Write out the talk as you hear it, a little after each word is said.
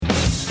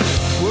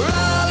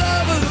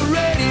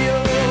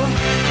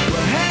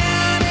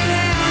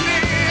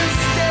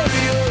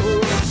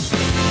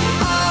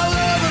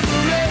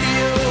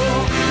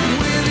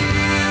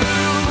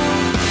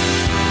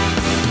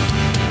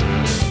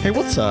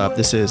What's up?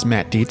 This is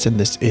Matt Dietz, and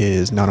this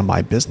is None of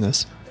My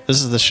Business. This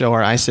is the show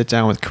where I sit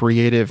down with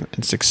creative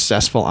and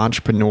successful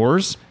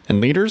entrepreneurs and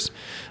leaders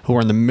who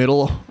are in the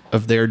middle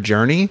of their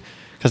journey,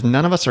 because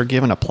none of us are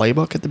given a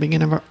playbook at the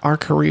beginning of our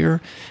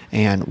career,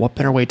 and what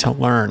better way to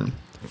learn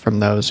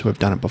from those who have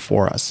done it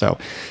before us. So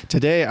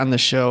today on the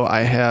show,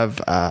 I have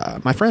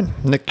my friend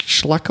Nick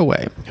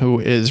Schleckaway,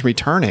 who is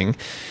returning,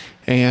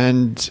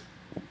 and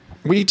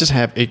we just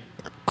have a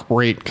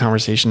great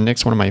conversation.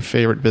 Nick's one of my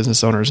favorite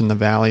business owners in the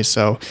Valley,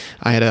 so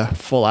I had a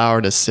full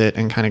hour to sit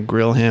and kind of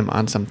grill him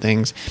on some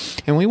things.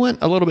 And we went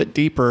a little bit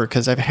deeper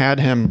because I've had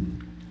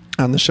him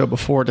on the show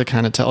before to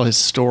kind of tell his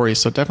story,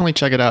 so definitely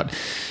check it out.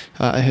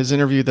 His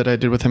interview that I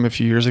did with him a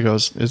few years ago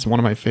is one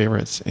of my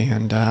favorites,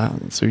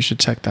 and so you should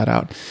check that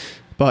out.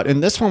 But in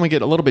this one, we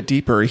get a little bit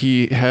deeper.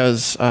 He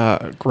has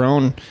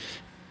grown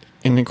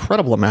an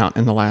incredible amount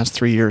in the last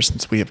 3 years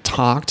since we have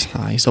talked.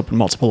 He's opened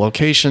multiple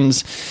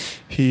locations.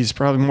 He's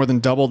probably more than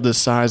doubled the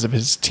size of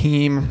his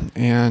team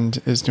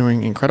and is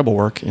doing incredible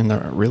work in the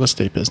real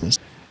estate business.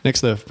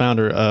 Nick's the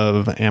founder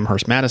of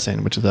Amherst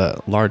Madison, which is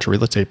a large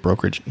real estate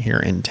brokerage here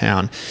in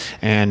town.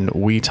 And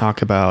we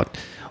talk about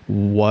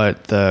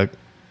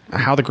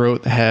how the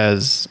growth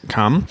has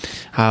come,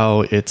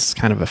 how it's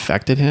kind of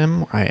affected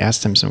him. I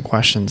asked him some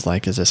questions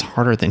like, is this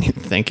harder than you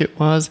think it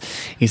was?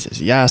 He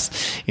says,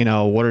 yes.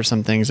 What are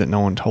some things that no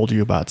one told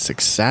you about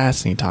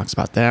success? And he talks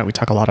about that. We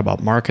talk a lot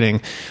about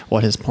marketing,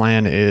 what his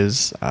plan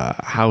is,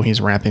 how he's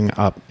ramping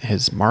up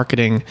his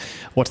marketing,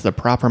 what's the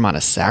proper amount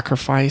of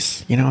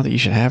sacrifice, that you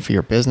should have for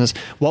your business.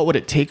 What would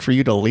it take for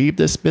you to leave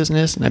this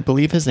business? And I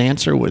believe his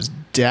answer was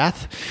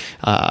death.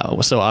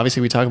 So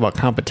obviously we talk about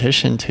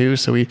competition too.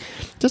 So we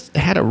just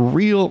had a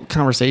real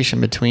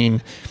conversation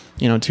between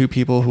two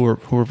people who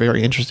are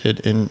very interested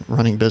in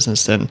running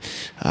business, and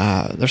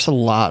there's a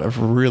lot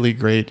of really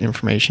great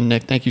information.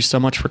 Nick, thank you so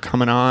much for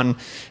coming on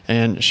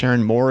and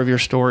sharing more of your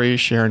story,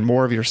 sharing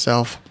more of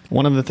yourself.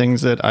 One of the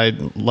things that I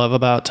love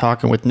about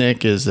talking with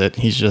Nick is that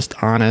he's just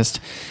honest,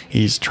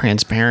 he's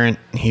transparent,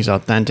 he's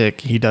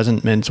authentic, he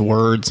doesn't mince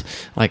words.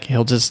 Like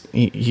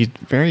he's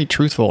very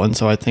truthful, and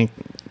so I think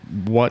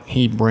what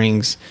he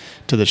brings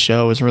to the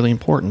show is really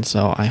important.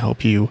 So I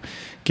hope you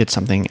get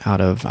something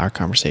out of our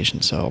conversation.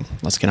 So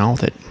let's get on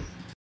with it.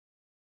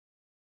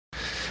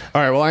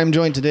 All right. Well, I'm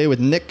joined today with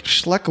Nick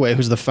Schleckaway,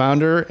 who's the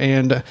founder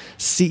and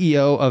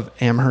CEO of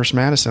Amherst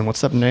Madison.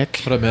 What's up,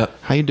 Nick? What up, Matt?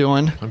 How you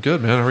doing? I'm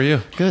good, man. How are you?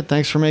 Good.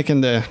 Thanks for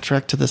making the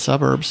trek to the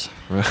suburbs.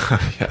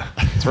 Yeah.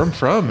 That's where I'm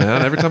from,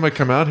 man. Every time I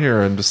come out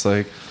here, I'm just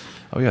like,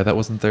 oh yeah, that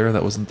wasn't there,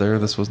 this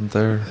wasn't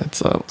there.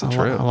 It's a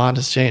lot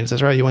has changed.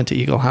 That's right. You went to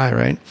Eagle High,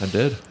 right? I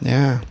did.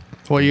 Yeah.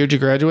 What year did you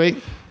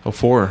graduate?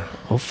 04.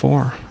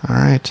 04. All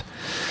right.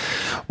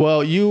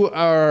 Well, you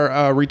are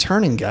a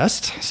returning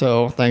guest,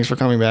 so thanks for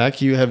coming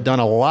back. You have done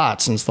a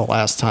lot since the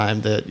last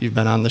time that you've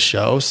been on the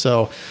show.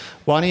 So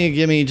why don't you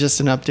give me just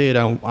an update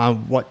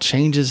on what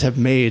changes have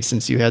made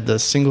since you had the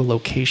single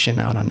location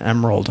out on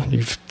Emerald?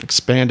 You've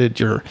expanded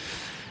your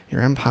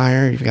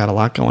empire. You've got a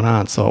lot going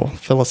on. So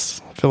fill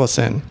us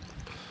in.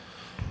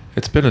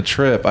 It's been a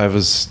trip.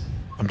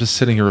 I'm just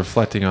sitting here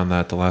reflecting on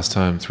that the last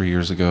time 3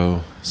 years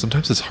ago.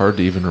 Sometimes it's hard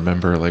to even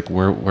remember, like,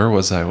 where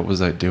was I? What was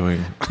I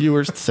doing? You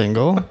were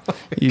single.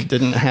 You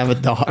didn't have a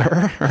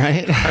daughter,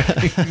 right?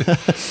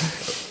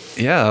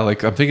 Yeah,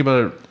 like I'm thinking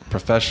about it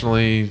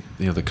professionally,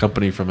 the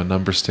company from a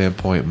number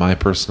standpoint, my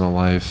personal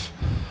life,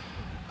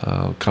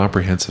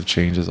 comprehensive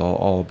changes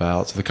all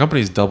about. So the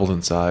company's doubled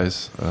in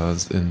size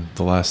in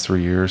the last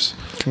 3 years.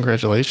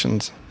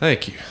 Congratulations.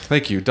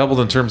 Thank you.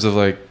 Doubled in terms of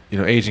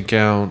agent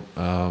count,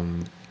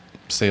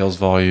 sales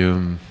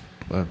volume,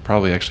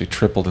 probably actually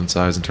tripled in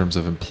size in terms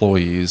of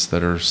employees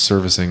that are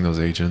servicing those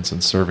agents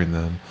and serving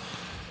them.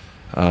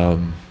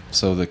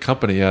 So the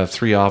company had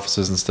 3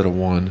 offices instead of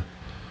 1.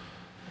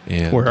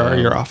 And where are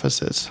your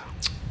offices?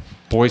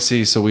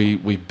 Boise. So we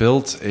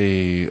built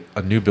a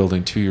new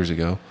building 2 years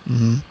ago,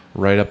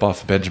 right up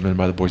off of Benjamin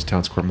by the Boise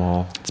Town Square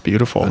Mall. It's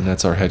beautiful. And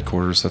that's our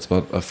headquarters. That's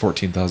about a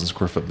 14,000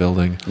 square foot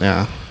building.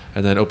 Yeah.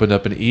 And then opened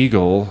up in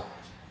Eagle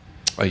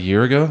a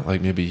year ago,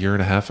 like maybe a year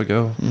and a half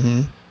ago.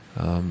 Mm-hmm.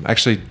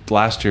 Actually,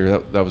 last year,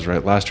 that was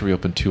right. Last year we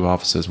opened 2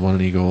 offices, one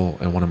in Eagle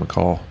and one in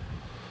McCall.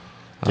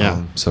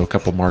 So a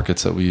couple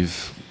markets that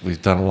we've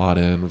done a lot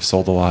in, we've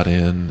sold a lot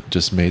in.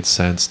 Just made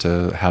sense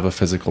to have a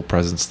physical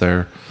presence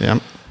there. Yeah.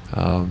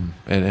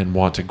 And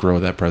want to grow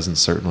that presence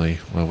certainly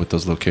with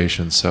those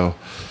locations. So,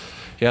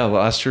 yeah,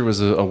 last year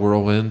was a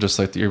whirlwind, just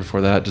like the year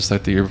before that,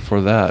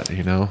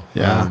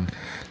 Yeah.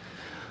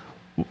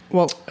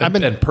 Well,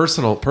 and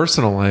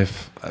personal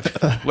life.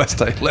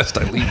 lest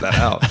I leave that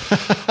out,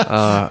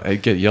 I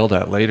get yelled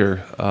at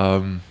later.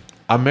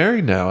 I'm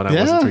married now, and I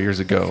wasn't 3 years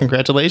ago.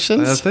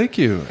 Congratulations! Thank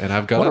you. And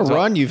I've got what a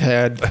run you've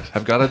had.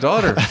 I've got a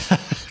daughter.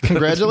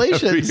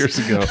 Congratulations! 3 years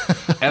ago,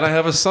 and I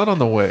have a son on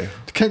the way.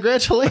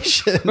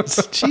 Congratulations!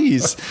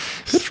 Jeez,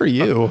 good for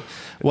you.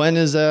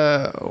 When's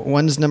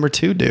number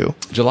 2 due?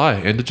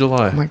 End of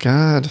July. Oh my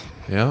God!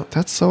 Yeah,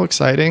 that's so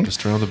exciting.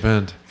 Just around the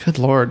bend. Good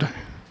Lord.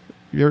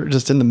 You're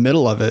just in the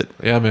middle of it.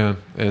 Yeah, man.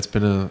 It's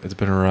been a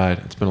ride.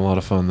 It's been a lot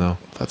of fun, though.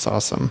 That's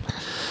awesome.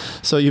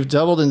 So you've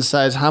doubled in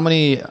size. How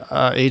many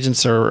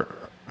agents are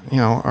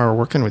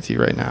working with you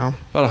right now?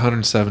 About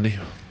 170.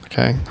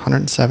 Okay,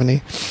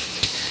 170.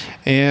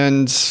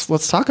 And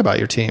let's talk about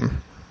your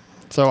team.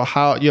 So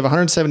how you have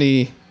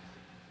 170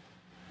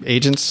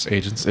 agents,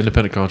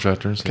 independent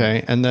contractors. Okay,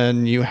 yeah. and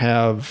then you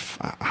have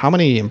how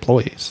many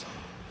employees?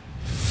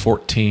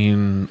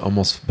 14,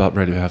 almost about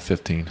ready to have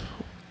 15.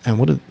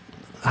 And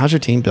how's your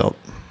team built?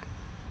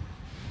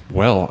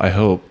 Well, I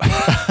hope.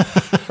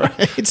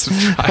 Right.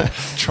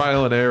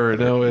 Trial and error.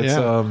 No, it's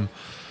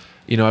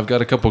I've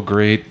got a couple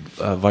great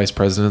vice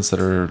presidents that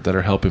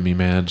are helping me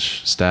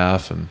manage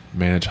staff and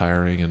manage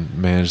hiring and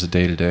manage the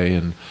day to day.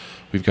 And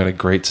we've got a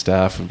great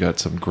staff. We've got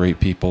some great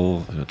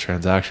people,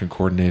 transaction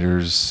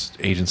coordinators,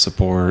 agent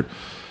support,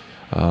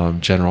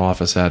 general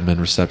office admin,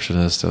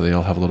 receptionist. So they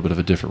all have a little bit of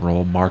a different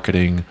role.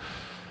 Marketing.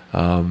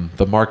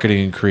 The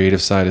marketing and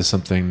creative side is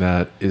something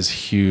that is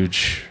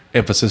huge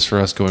emphasis for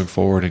us going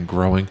forward and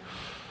growing.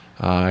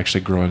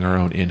 Actually growing our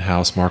own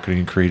in-house marketing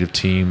and creative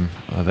team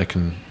that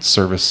can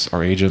service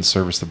our agents,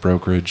 service the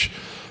brokerage,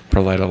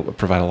 provide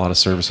a lot of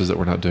services that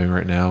we're not doing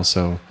right now.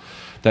 So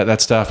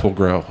that staff will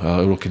grow.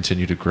 It will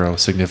continue to grow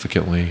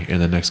significantly in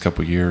the next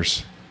couple of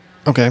years.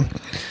 Okay.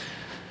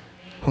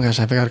 Oh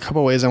gosh, I've got a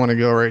couple ways I want to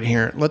go right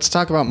here. Let's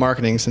talk about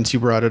marketing since you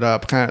brought it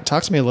up. Kind of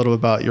talk to me a little bit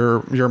about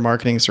your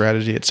marketing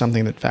strategy. It's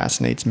something that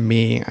fascinates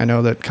me. I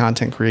know that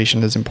content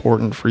creation is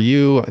important for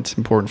you. It's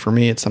important for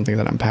me. It's something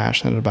that I'm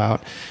passionate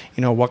about.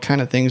 What kind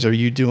of things are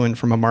you doing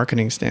from a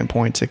marketing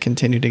standpoint to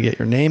continue to get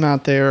your name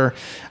out there?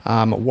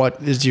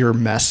 What is your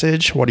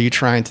message? What are you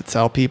trying to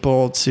tell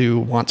people to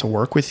want to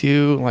work with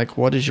you? Like,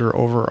 what is your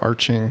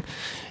overarching,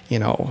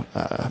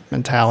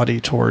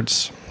 mentality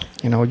towards,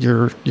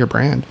 your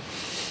brand?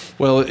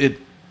 Well,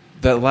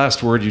 that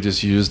last word you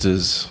just used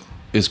is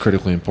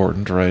critically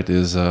important, right?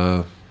 Is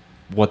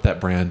what that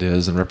brand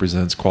is and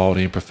represents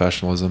quality and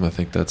professionalism. I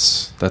think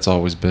that's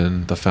always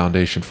been the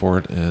foundation for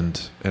it,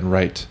 and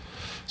right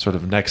sort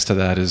of next to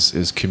that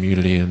is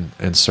community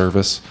and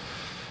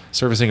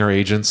servicing our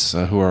agents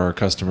who are our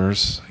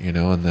customers,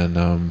 and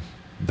then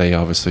they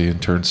obviously in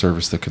turn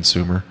service the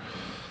consumer.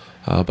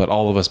 But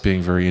all of us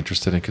being very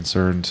interested and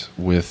concerned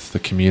with the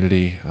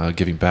community,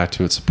 giving back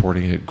to it,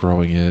 supporting it,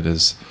 growing it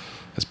as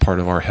part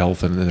of our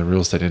health and in the real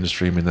estate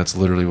industry. I mean, that's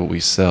literally what we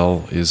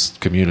sell is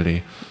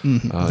community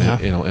in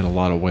a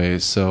lot of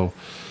ways. So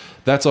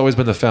that's always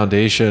been the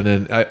foundation.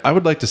 And I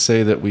would like to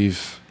say that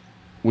we've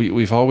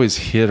always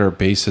hit our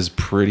bases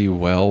pretty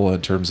well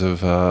in terms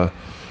of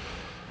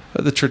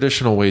the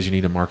traditional ways you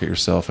need to market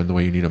yourself and the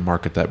way you need to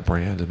market that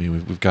brand. I mean,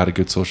 we've got a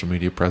good social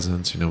media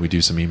presence. We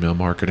do some email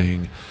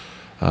marketing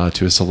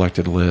to a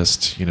selected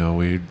list.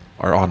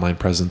 Our online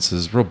presence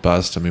is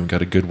robust. I mean, we've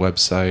got a good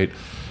website.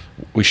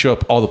 We show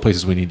up all the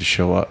places we need to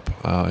show up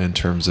in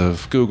terms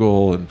of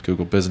Google and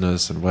Google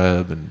Business and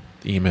web and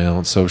email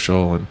and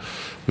social, and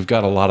we've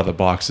got a lot of the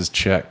boxes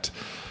checked.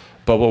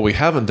 But what we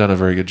haven't done a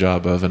very good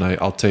job of, and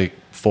I'll take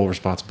full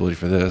responsibility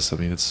for this, I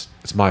mean, it's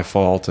my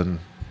fault, and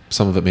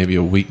some of it may be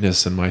a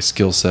weakness in my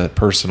skill set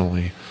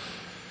personally,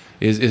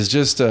 is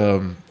just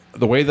the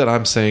way that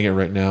I'm saying it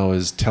right now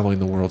is telling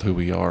the world who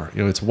we are.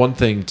 It's one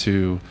thing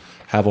to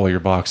have all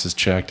your boxes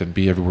checked and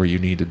be everywhere you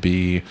need to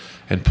be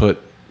and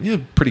put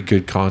pretty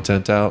good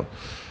content out,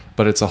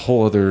 but it's a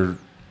whole other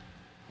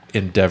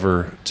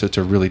endeavor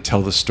to really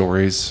tell the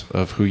stories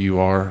of who you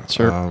are.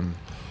 Sure.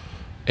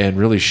 And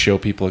really show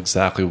people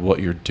exactly what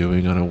you're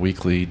doing on a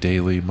weekly,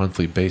 daily,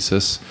 monthly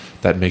basis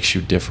that makes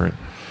you different.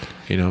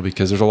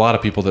 Because there's a lot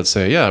of people that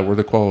say, yeah, we're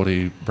the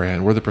quality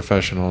brand, we're the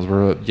professionals,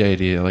 we're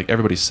like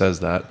everybody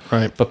says that,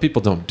 right? But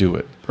people don't do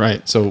it,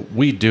 right? So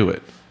we do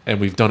it, and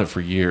we've done it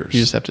for years.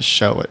 You just have to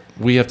show it.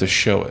 We have to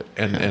show it,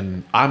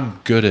 and I'm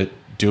good at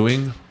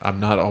doing. I'm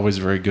not always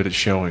very good at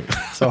showing.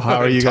 So how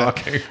are you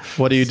talking?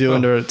 What are you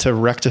doing to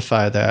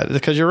rectify that?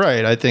 Because you're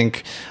right. I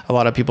think a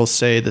lot of people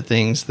say the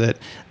things that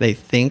they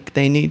think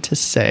they need to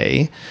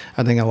say.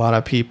 I think a lot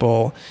of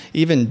people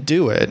even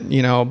do it,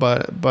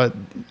 but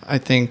I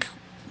think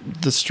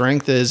the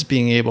strength is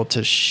being able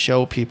to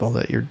show people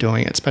that you're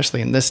doing it,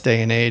 especially in this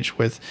day and age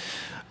with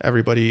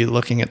everybody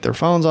looking at their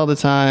phones all the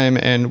time.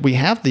 And we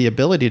have the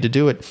ability to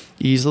do it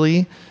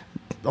easily,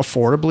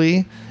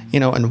 affordably,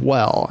 and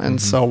well.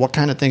 And so what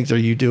kind of things are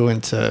you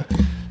doing to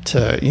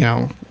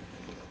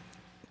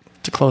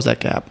close that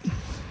gap?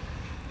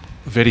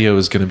 Video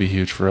is going to be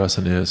huge for us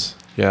and is.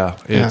 Yeah.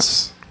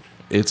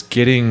 It's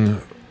getting,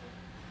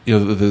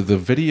 the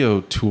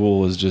video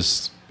tool is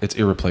just, it's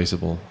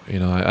irreplaceable.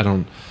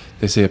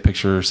 They say a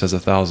picture says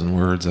 1,000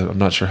 words. I'm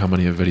not sure how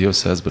many a video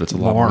says, but it's a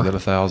lot more than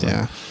 1,000.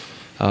 Yeah.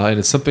 And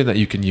it's something that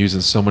you can use in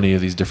so many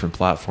of these different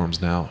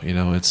platforms now.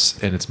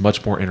 It's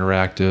much more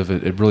interactive.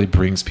 It really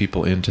brings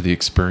people into the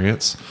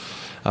experience.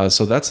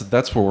 So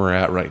that's where we're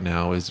at right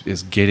now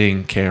is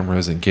getting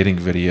cameras and getting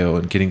video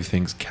and getting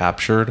things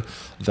captured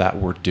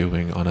that we're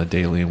doing on a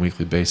daily and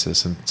weekly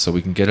basis, and so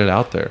we can get it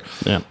out there.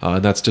 Yeah.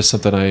 And that's just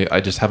something I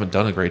just haven't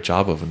done a great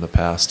job of in the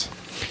past.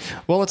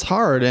 Well, it's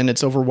hard and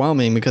it's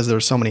overwhelming because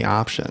there's so many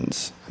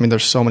options. I mean,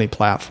 there's so many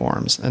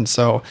platforms. And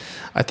so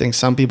I think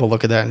some people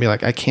look at that and be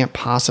like, I can't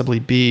possibly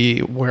be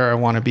where I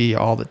want to be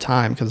all the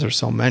time because there's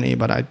so many.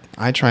 But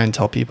I try and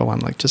tell people, I'm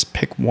like, just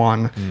pick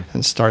one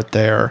and start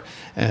there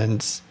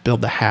and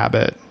build the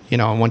habit.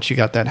 And once you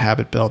got that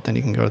habit built, then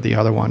you can go to the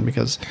other one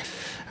because,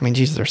 I mean,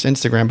 geez, there's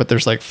Instagram, but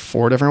there's like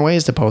 4 different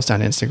ways to post on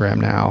Instagram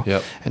now.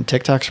 Yep. And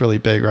TikTok's really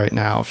big right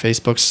now.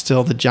 Facebook's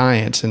still the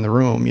giant in the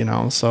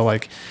room, So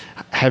like,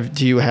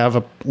 do you have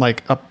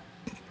a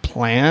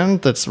plan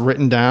that's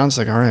written down? It's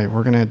like, all right,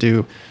 we're going to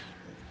do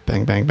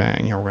bang, bang,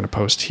 bang. We're going to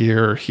post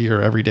here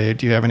every day.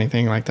 Do you have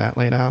anything like that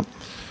laid out?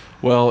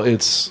 Well,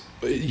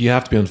 you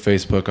have to be on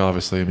Facebook,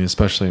 obviously. I mean,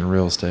 especially in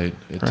real estate,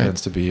 it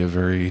tends to be a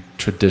very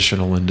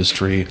traditional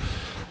industry.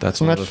 That's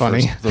one of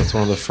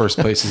the first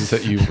places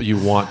that you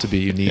want to be,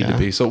 you need to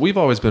be. So we've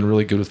always been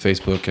really good with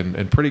Facebook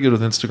and pretty good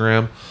with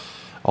Instagram,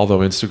 although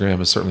Instagram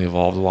has certainly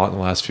evolved a lot in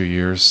the last few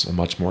years,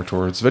 much more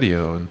towards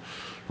video and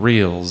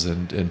reels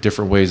and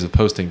different ways of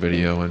posting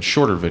video and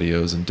shorter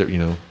videos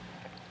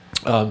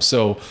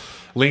so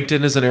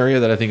LinkedIn is an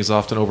area that I think is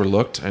often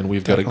overlooked, and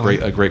we've got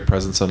a great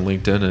presence on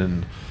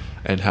LinkedIn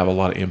and have a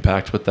lot of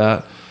impact with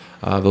that.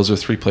 Those are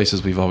 3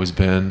 places we've always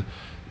been.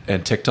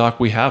 And TikTok,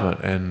 we haven't,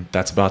 and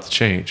that's about to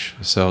change.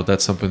 So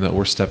that's something that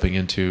we're stepping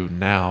into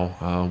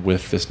now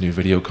with this new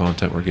video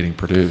content we're getting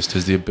produced,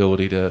 is the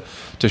ability to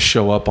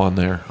show up on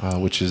there,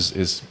 which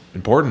is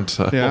important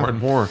more and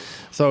more.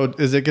 So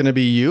is it going to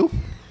be you?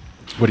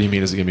 What do you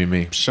mean, is it going to be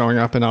me? Showing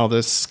up in all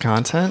this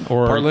content?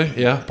 Or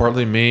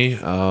Partly me.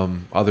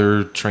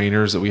 Other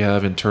trainers that we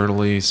have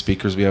internally,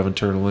 speakers we have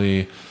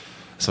internally,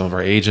 some of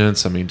our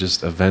agents. I mean,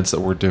 just events that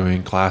we're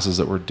doing, classes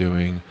that we're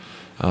doing.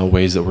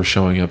 Ways that we're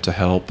showing up to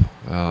help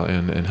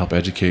and help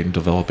educate and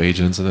develop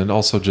agents, and then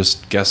also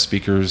just guest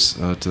speakers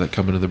that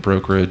come into the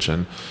brokerage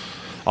and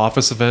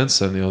office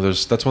events. And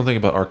that's one thing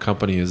about our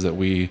company is that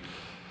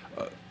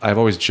I've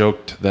always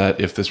joked that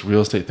if this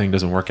real estate thing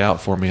doesn't work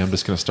out for me, I'm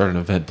just going to start an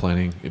event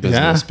planning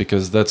business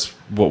because that's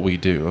what we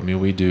do. I mean,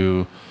 we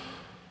do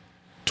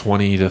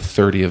 20 to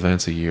 30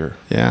 events a year.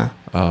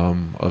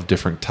 Of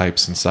different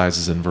types and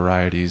sizes and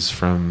varieties,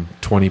 from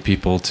 20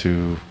 people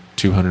to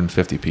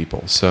 250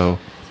 people. So.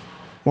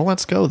 Well,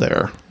 let's go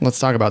there. Let's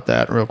talk about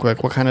that real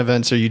quick. What kind of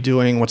events are you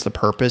doing? What's the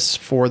purpose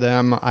for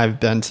them? I've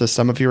been to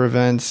some of your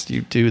events.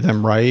 You do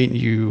them right.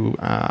 You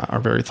are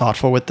very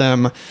thoughtful with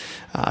them.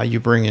 You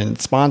bring in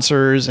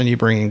sponsors and you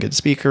bring in good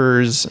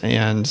speakers.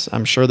 And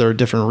I'm sure there are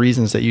different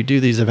reasons that you do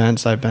these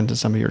events. I've been to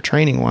some of your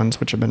training ones,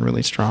 which have been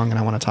really strong. And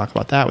I want to talk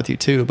about that with you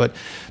too. But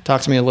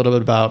talk to me a little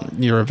bit about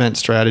your event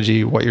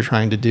strategy, what you're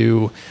trying to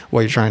do,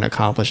 what you're trying to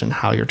accomplish, and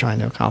how you're trying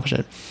to accomplish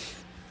it.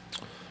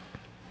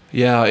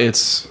 Yeah,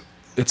 it's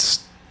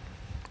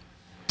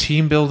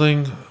team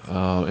building,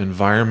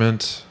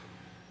 environment.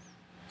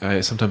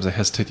 Sometimes I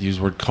hesitate to use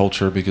the word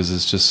culture because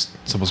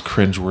it's almost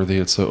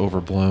cringeworthy. It's so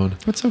overblown.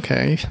 That's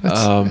okay.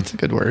 That's a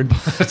good word.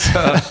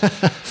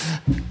 But,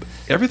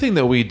 everything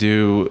that we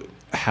do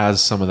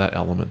has some of that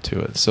element to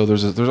it. So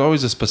there's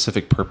always a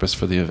specific purpose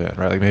for the event,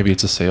 right? Like maybe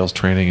it's a sales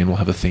training and we'll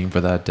have a theme for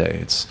that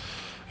day.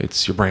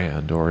 It's your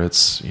brand, or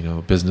it's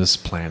business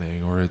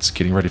planning, or it's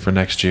getting ready for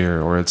next year,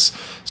 or it's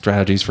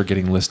strategies for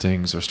getting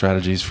listings, or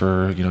strategies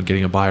for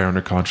getting a buyer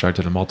under contract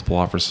in a multiple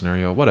offer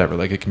scenario, whatever.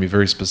 Like it can be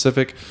very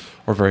specific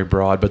or very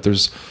broad, but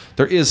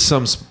there is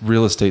some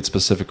real estate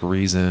specific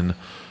reason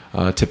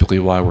typically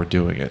why we're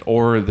doing it.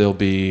 Or there'll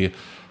be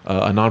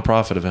a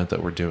nonprofit event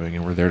that we're doing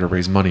and we're there to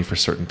raise money for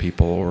certain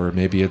people, or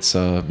maybe it's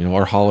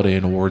our holiday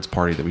and awards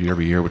party that we do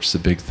every year, which is a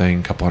big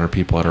thing, a couple hundred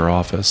people at our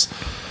office.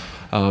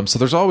 So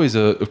there's always,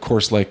 of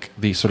course, like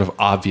the sort of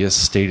obvious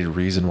stated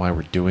reason why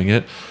we're doing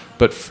it.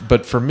 But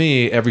for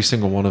me, every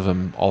single one of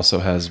them also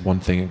has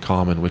one thing in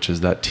common, which is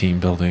that team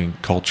building,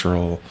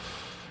 cultural,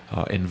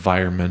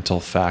 environmental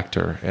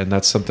factor. And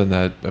that's something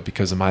that,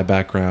 because of my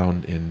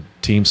background in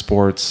team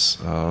sports,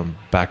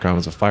 background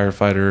as a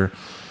firefighter,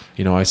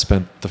 I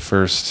spent the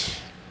first,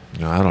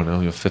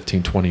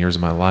 15, 20 years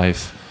of my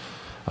life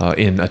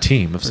in a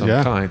team of some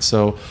kind.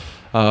 So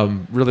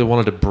really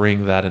wanted to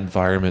bring that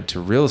environment to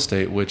real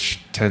estate, which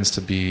tends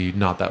to be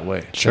not that way.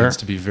 It tends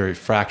to be very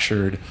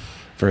fractured,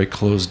 very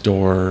closed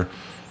door.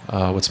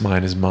 What's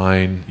mine is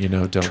mine.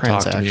 Don't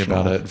talk to me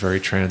about it.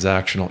 Very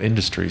transactional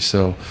industry.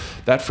 So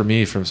that for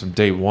me, from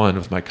day one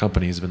of my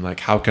company, has been like,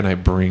 how can I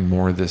bring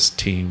more of this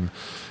team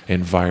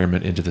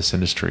environment into this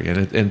industry?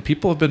 And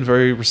people have been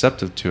very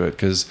receptive to it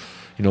because,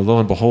 lo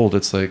and behold,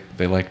 it's like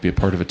they like to be a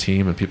part of a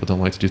team, and people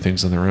don't like to do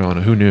things on their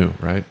own. Who knew,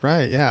 right?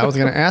 Right. Yeah. I was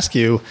going to ask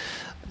you,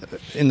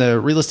 in the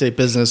real estate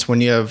business, when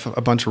you have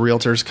a bunch of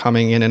realtors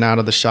coming in and out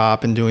of the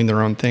shop and doing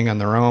their own thing on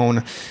their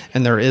own,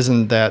 and there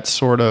isn't that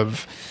sort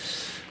of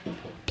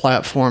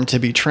platform to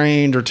be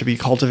trained or to be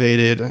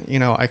cultivated,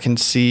 I can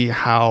see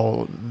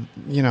how,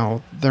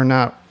 they're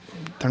not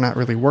they're not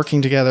really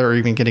working together or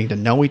even getting to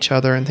know each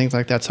other and things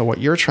like that. So what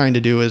you're trying to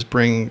do is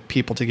bring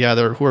people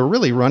together who are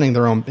really running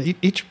their own.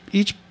 Each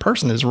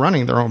person is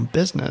running their own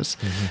business,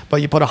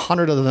 but you put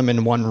 100 of them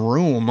in one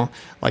room.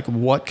 Like,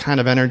 what kind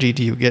of energy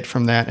do you get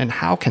from that, and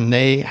how can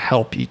they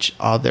help each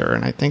other?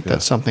 And I think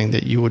that's something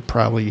that you would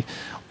probably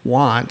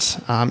want,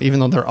 even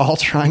though they're all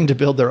trying to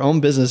build their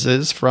own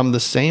businesses from the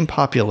same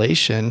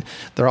population.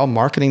 They're all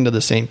marketing to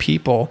the same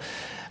people.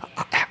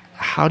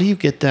 How do you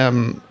get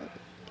them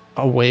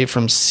away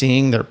from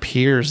seeing their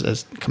peers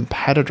as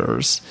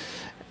competitors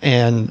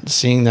and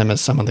seeing them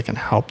as someone that can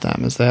help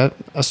them? Is that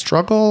a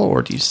struggle,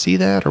 or do you see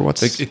that, or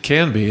what's... It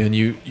can be, and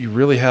you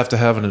really have to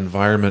have an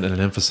environment and an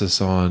emphasis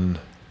on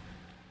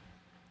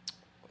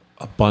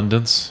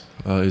abundance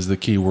is the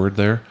key word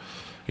there.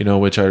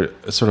 Which are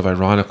sort of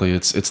ironically,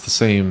 it's the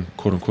same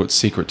quote unquote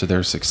secret to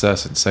their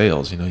success in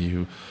sales.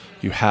 You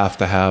have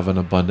to have an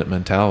abundant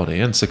mentality,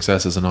 and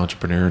success as an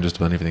entrepreneur and just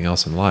about anything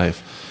else in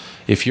life.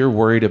 If you're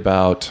worried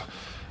about,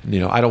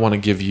 I don't want to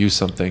give you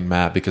something,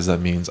 Matt, because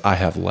that means I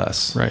have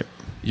less. Right.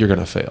 You're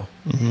going to fail.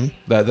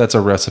 That's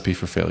a recipe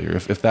for failure.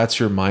 If that's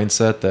your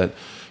mindset, that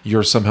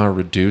you're somehow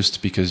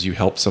reduced because you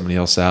helped somebody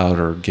else out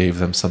or gave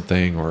them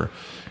something, or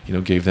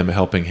gave them a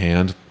helping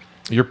hand,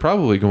 you're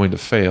probably going to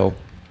fail.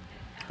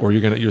 Or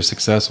your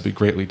success will be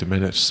greatly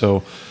diminished.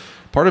 So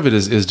part of it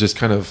is just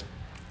kind of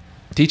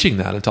teaching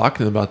that and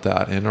talking about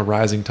that. And a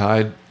rising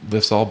tide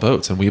lifts all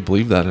boats, and we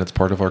believe that, and it's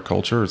part of our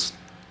culture.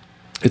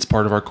 It's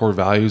part of our core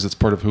values. It's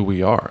part of who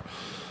we are,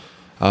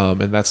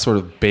 and that's sort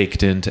of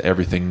baked into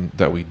everything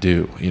that we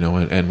do.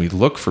 And we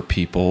look for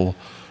people.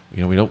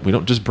 We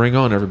don't just bring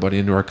on everybody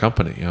into our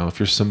company. If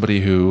you're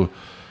somebody who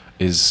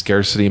is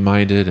scarcity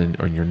minded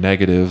and you're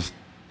negative,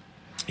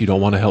 you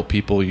don't want to help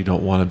people, you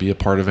don't want to be a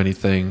part of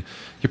anything,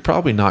 you're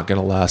probably not going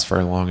to last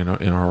very long in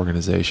our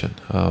organization.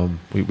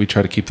 We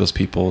try to keep those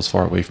people as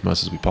far away from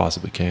us as we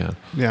possibly can.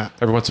 Yeah.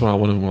 Every once in a while,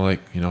 one of them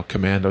will,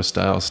 commando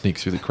style, sneak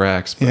through the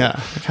cracks. But yeah.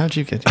 How'd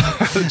you get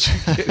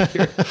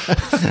here?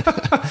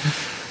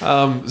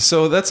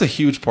 So that's a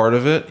huge part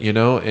of it,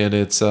 and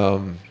it's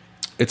an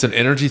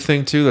energy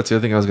thing too. That's the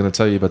other thing I was going to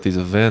tell you about these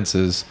events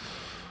is,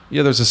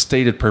 there's a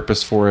stated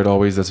purpose for it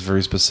always that's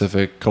very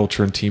specific.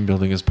 Culture and team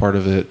building is part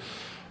of it.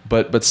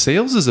 But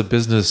sales is a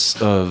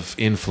business of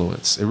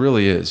influence. It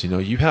really is.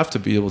 You have to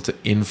be able to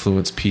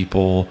influence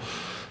people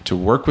to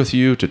work with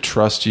you, to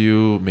trust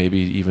you, maybe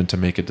even to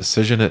make a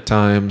decision at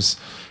times.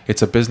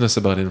 It's a business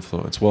about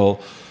influence. Well,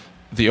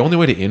 the only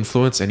way to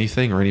influence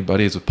anything or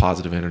anybody is with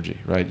positive energy,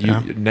 right?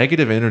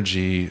 Negative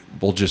energy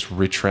will just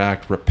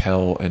retract,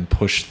 repel, and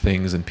push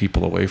things and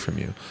people away from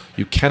you.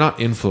 You cannot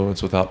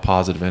influence without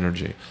positive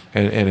energy.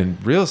 And in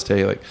real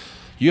estate,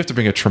 you have to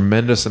bring a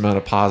tremendous amount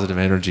of positive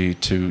energy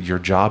to your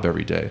job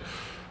every day,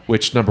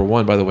 which, number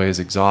one, by the way, is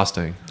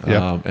exhausting.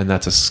 And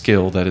that's a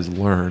skill that is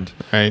learned.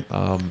 Right.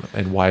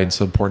 And why it's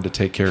so important to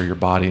take care of your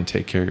body and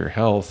take care of your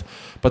health.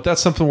 But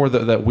that's something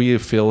that we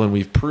feel and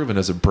we've proven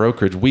as a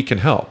brokerage we can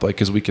help.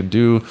 Because we can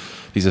do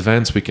these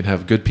events, we can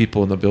have good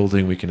people in the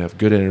building, we can have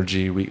good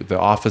energy. The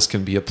office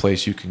can be a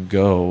place you can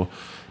go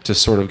to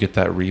sort of get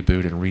that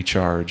reboot and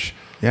recharge.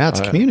 Yeah,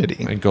 it's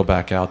community. And go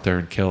back out there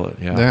and kill it.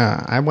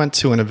 Yeah, I went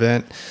to an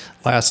event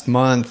last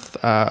month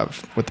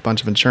with a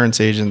bunch of insurance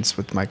agents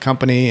with my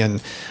company,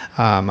 and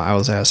I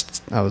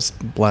was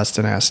blessed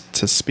and asked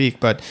to speak,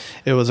 but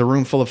it was a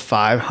room full of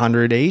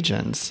 500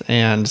 agents,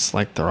 and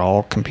they're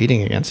all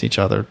competing against each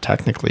other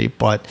technically,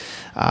 but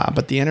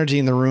the energy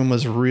in the room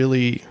was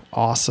really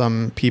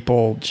awesome.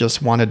 People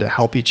just wanted to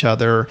help each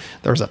other.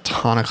 There was a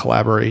ton of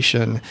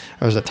collaboration.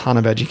 There was a ton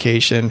of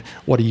education.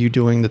 What are you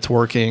doing that's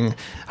working?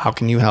 How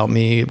can you help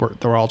me?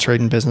 They're all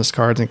trading business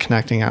cards and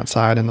connecting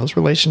outside, and those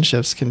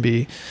relationships can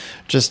be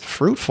just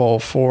fruitful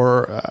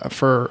for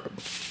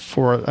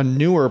a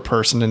newer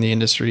person in the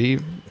industry,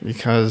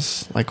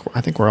 because I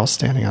think we're all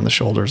standing on the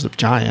shoulders of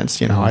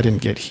giants. I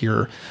didn't get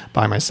here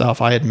by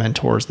myself. I had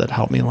mentors that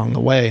helped me along the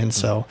way. And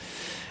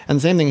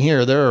same thing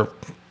here. There are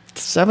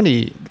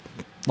 70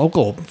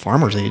 local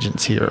farmers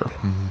agents here.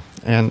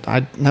 And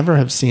I never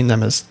have seen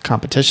them as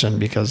competition,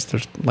 because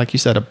there's, like you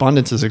said,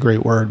 abundance is a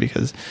great word,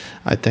 because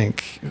I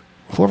think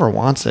whoever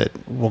wants it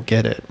will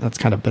get it. That's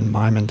kind of been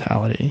my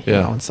mentality.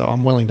 And so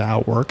I'm willing to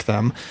outwork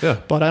them,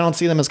 but I don't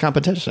see them as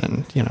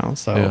competition,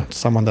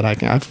 someone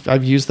that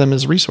I've used them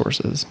as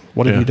resources.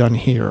 What have you done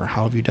here?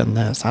 How have you done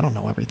this? I don't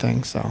know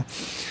everything. So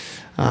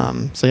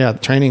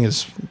training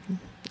is,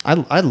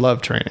 I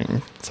love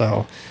training.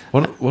 So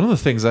one of the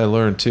things I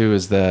learned too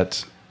is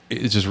that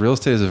it's just real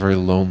estate is a very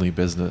lonely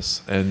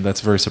business, and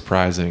that's very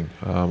surprising.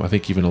 I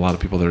think even a lot of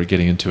people that are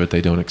getting into it,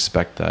 they don't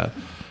expect that.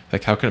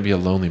 How can it be a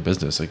lonely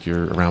business?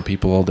 You're around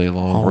people all day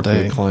long, working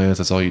with clients.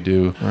 That's all you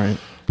do. Right.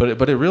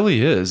 But it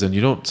really is, and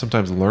you don't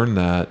sometimes learn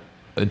that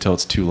until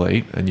it's too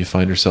late, and you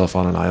find yourself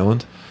on an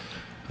island.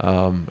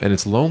 And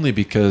it's lonely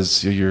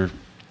because your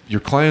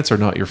clients are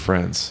not your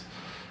friends.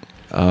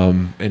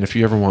 And if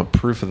you ever want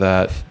proof of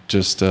that,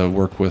 just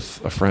work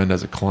with a friend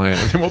as a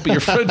client. It won't be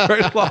your friend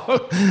very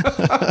long.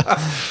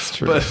 It's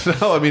true.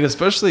 But no,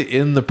 especially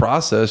in the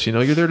process,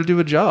 you're there to do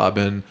a job,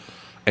 and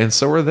And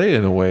so are they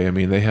in a way. I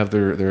mean, they have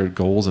their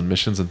goals and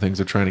missions and things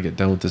they're trying to get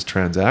done with this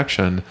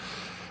transaction.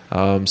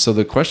 So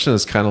the question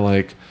is kind of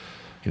like,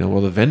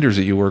 well, the vendors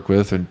that you work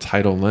with and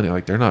title and lending,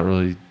 like they're not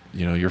really,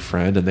 your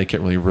friend, and they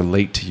can't really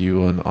relate to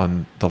you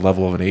on the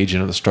level of an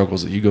agent and the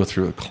struggles that you go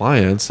through with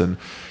clients, and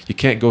you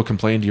can't go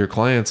complain to your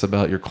clients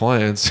about your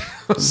clients.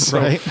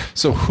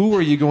 So who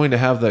are you going to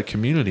have that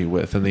community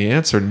with? And the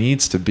answer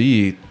needs to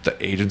be the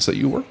agents that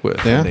you work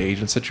with and the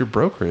agents at your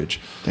brokerage.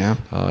 Yeah.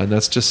 And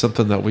that's just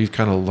something that we've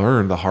kind of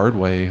learned the hard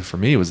way. For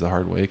me, it was the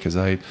hard way because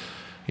I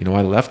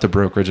left the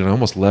brokerage and I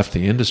almost left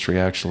the industry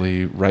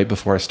actually right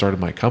before I started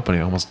my company.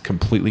 I almost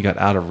completely got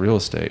out of real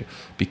estate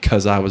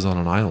because I was on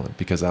an island,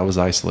 because I was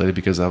isolated,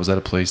 because I was at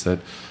a place that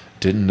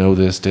didn't know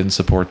this, didn't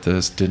support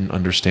this, didn't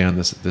understand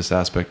this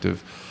aspect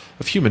of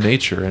human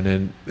nature. And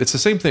then it's the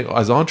same thing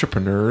as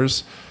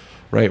entrepreneurs,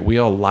 right? We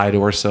all lie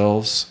to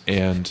ourselves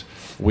and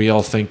we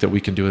all think that we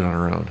can do it on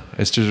our own.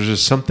 It's just, there's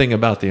just something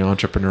about the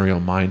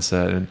entrepreneurial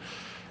mindset. And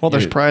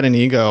there's pride and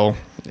ego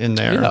in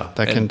there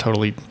that can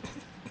totally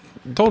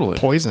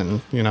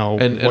poison, what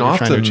you're trying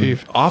to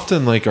achieve.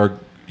 Often,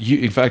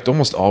 in fact,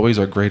 almost always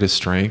our greatest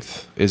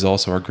strength is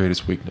also our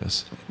greatest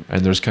weakness.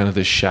 And there's kind of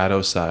this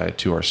shadow side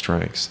to our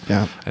strengths.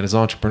 Yeah. And as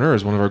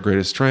entrepreneurs, one of our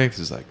greatest strengths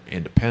is like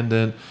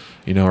independent.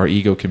 Our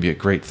ego can be a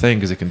great thing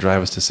because it can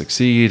drive us to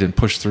succeed and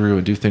push through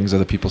and do things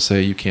other people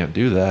say you can't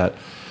do that.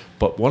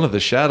 But one of the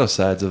shadow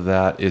sides of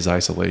that is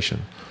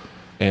isolation.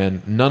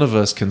 And none of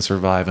us can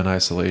survive in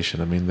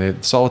isolation. I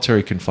mean,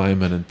 solitary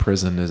confinement in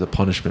prison is a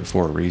punishment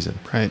for a reason.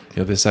 Right.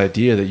 This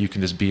idea that you can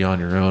just be on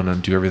your own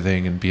and do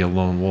everything and be a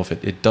lone wolf,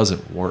 it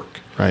doesn't work.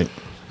 Right.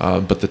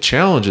 But the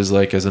challenge is,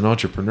 like, as an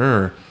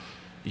entrepreneur,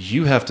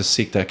 you have to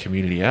seek that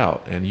community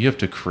out and you have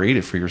to create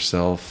it for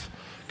yourself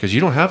because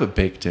you don't have it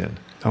baked in.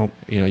 Nope.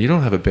 You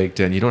don't have it baked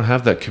in. You don't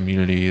have that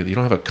community. You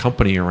don't have a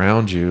company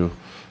around you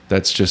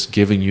that's just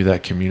giving you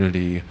that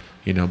community,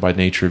 by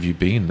nature of you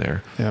being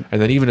there. Yep.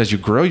 And then even as you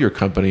grow your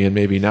company and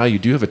maybe now you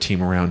do have a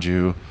team around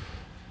you,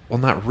 well,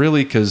 not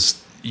really,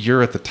 because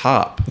you're at the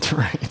top.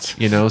 Right.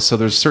 So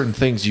there's certain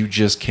things you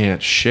just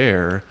can't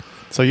share.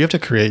 So you have to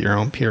create your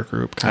own peer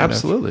group.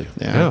 Absolutely.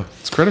 Yeah.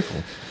 It's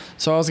critical.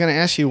 So I was going to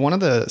ask you, one of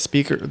the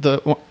speaker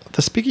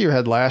you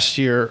had last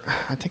year,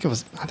 I think it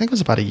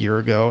was about a year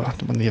ago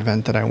when the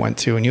event that I went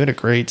to, and you had a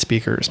great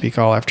speaker speak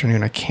all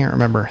afternoon. I can't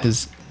remember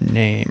his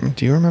name.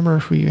 Do you remember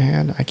who you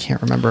had? I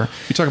can't remember.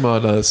 You talking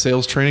about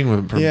sales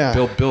training from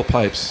Bill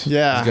Pipes?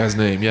 Yeah, this guy's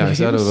name. Yeah, he's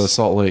out of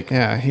Salt Lake.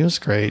 Yeah, he was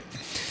great.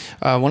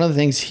 One of the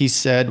things he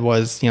said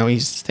was,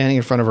 he's standing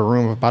in front of a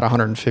room of about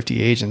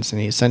 150 agents,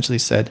 and he essentially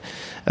said,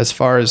 as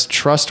far as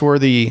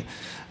trustworthy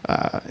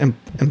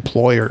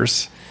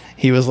employers,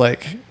 he was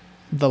like,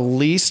 the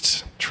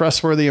least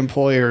trustworthy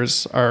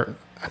employers are,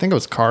 I think it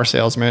was car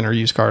salesmen or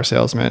used car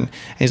salesmen.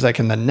 And he's like,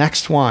 and the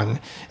next one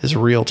is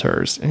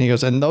realtors. And he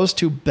goes, and those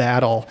two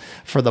battle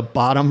for the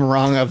bottom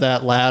rung of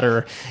that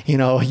ladder,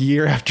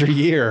 year after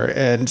year.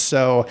 And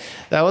so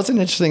that was an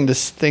interesting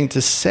thing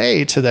to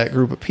say to that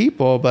group of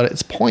people, but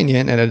it's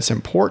poignant and it's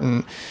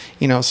important.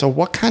 So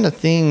what kind of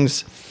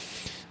things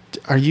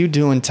are you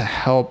doing to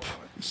help,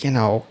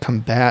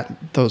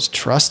 combat those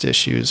trust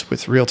issues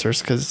with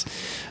realtors? Because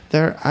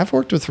I've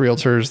worked with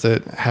realtors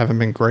that haven't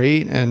been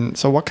great. And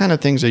so what kind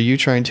of things are you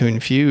trying to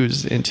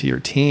infuse into your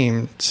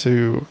team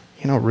to,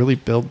 really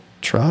build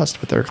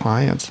trust with their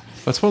clients?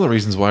 That's one of the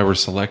reasons why we're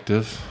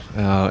selective.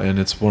 And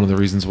it's one of the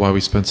reasons why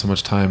we spend so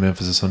much time and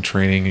emphasis on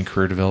training and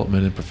career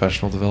development and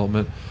professional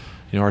development.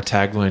 Our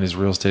tagline is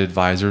real estate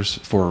advisors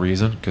for a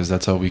reason, because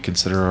that's how we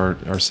consider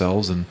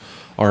ourselves. And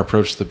our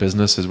approach to the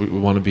business is we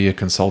want to be a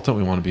consultant.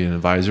 We want to be an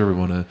advisor. We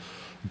want to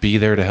be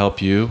there to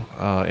help you.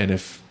 And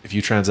if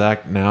you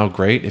transact now,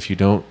 great. If you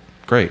don't,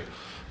 great.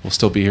 We'll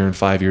still be here in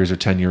 5 years or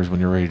 10 years when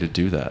you're ready to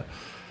do that.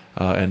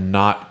 And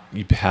not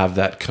have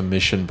that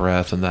commission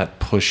breath and that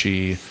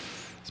pushy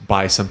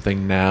buy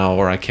something now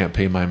or I can't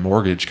pay my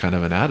mortgage kind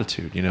of an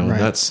attitude, Right. And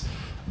that's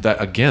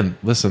that again,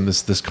 listen,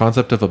 this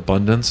concept of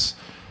abundance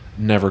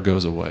never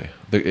goes away.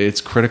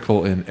 It's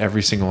critical in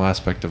every single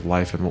aspect of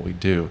life and what we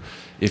do.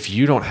 If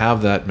you don't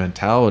have that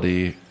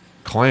mentality,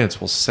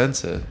 clients will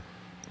sense it.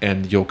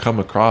 And you'll come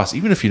across,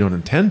 even if you don't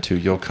intend to,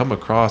 you'll come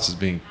across as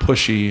being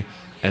pushy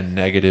and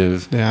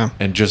negative. Yeah.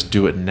 And just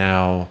do it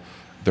now.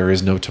 There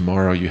is no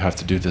tomorrow. You have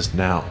to do this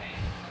now,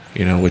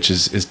 which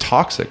is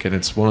toxic. And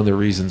it's one of the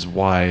reasons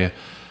why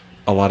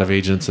a lot of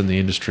agents in the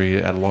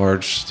industry at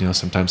large,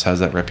 sometimes has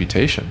that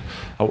reputation.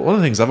 One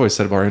of the things I've always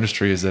said about our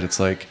industry is that it's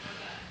like,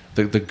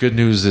 the good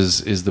news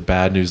is the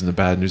bad news and the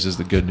bad news is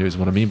the good news.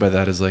 What I mean by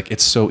that is, like,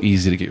 it's so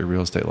easy to get your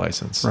real estate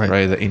license,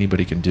 right? That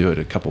anybody can do it.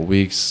 A couple of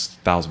weeks,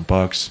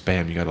 $1,000,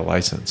 bam, you got a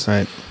license.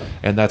 Right.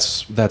 And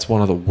that's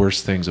one of the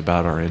worst things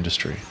about our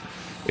industry.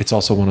 It's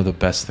also one of the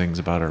best things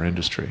about our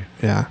industry.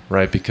 Yeah.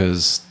 Right?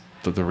 Because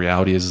the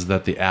reality is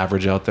that the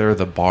average out there,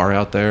 the bar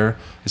out there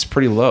is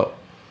pretty low.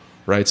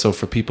 right? So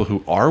for people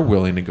who are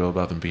willing to go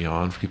above and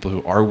beyond, for people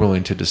who are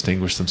willing to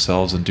distinguish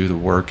themselves and do the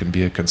work and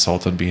be a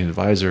consultant, be an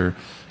advisor,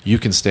 you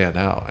can stand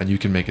out and you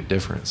can make a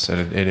difference.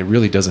 And it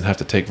really doesn't have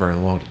to take very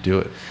long to do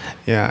it.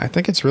 Yeah, I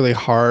think it's really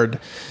hard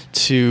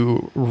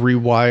to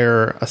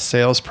rewire a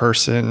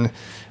salesperson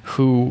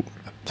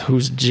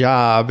whose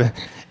job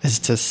is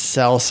to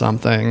sell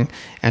something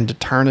and to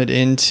turn it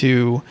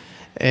into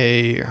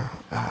a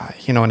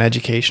an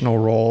educational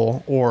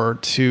role, or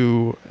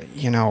to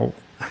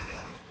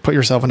put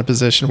yourself in a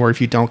position where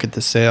if you don't get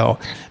the sale,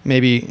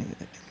 maybe,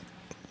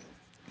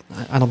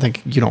 I don't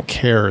think you don't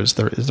care is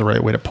the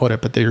right way to put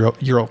it, but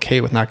you're okay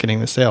with not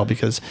getting the sale,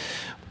 because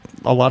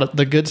a lot of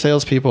the good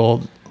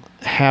salespeople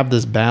have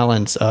this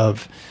balance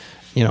of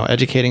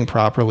educating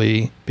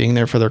properly, being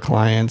there for their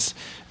clients,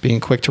 being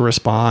quick to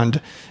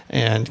respond,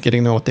 and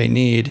getting them what they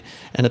need.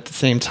 And at the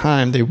same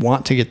time, they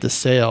want to get the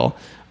sale,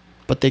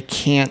 but they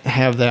can't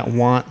have that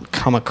want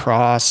come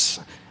across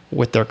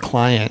with their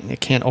client.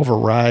 It can't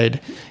override,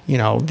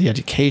 the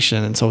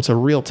education. And so it's a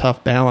real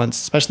tough balance,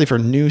 especially for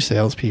new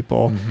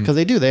salespeople, because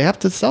they have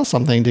to sell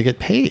something to get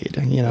paid,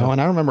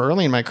 And I remember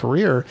early in my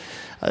career,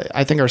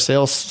 I think our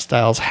sales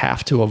styles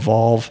have to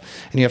evolve,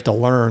 and you have to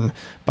learn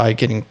by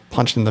getting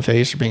punched in the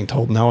face or being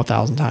told no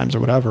 1,000 times or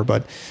whatever.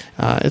 But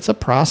it's a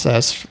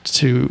process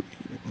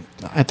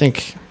I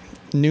think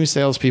new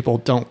salespeople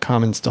don't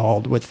come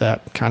installed with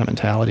that kind of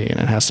mentality, and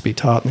it has to be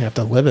taught, and they have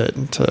to live it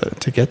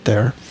to get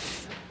there.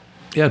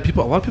 Yeah,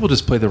 a lot of people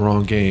just play the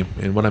wrong game.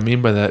 And what I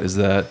mean by that is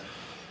that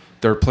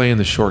they're playing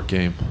the short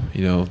game.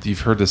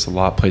 You've heard this a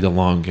lot, play the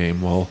long game.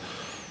 Well,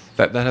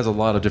 that has a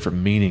lot of different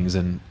meanings.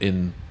 And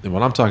in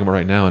what I'm talking about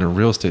right now in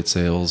real estate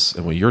sales,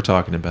 and what you're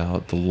talking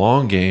about, the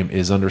long game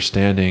is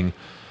understanding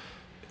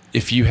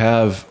if you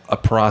have a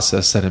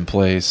process set in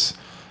place,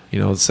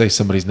 let's say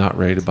somebody's not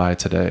ready to buy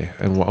today.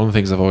 And one of the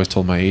things I've always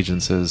told my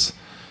agents is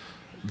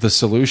the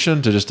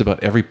solution to just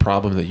about every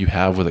problem that you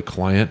have with a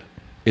client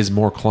is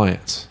more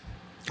clients.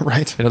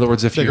 Right. In other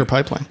words, bigger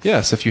pipeline.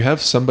 Yes. If you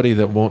have somebody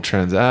that won't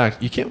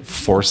transact, you can't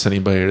force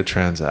anybody to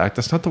transact.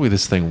 That's not the way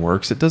this thing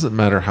works. It doesn't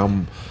matter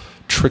how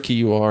tricky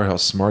you are, how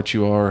smart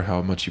you are,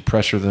 how much you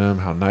pressure them,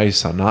 how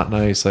nice, how not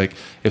nice. Like,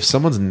 if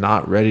someone's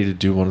not ready to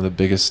do one of the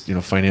biggest,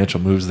 financial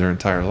moves of their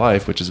entire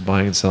life, which is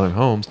buying and selling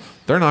homes,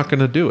 they're not going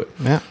to do it.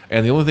 Yeah.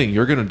 And the only thing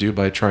you're going to do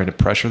by trying to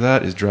pressure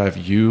that is drive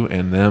you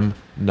and them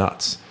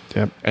nuts.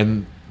 Yep.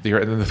 And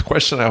the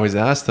question I always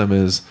ask them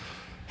is,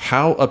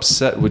 how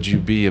upset would you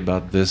be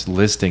about this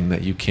listing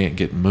that you can't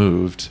get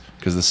moved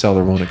because the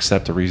seller won't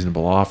accept a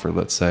reasonable offer,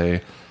 let's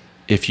say,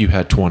 if you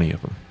had 20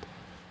 of them?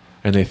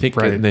 And they think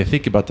right. and they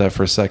think about that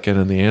for a second,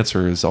 and the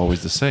answer is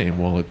always the same.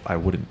 Well,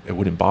 it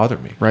wouldn't bother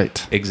me.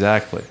 Right.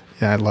 Exactly.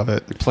 Yeah, I love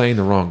it. You're playing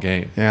the wrong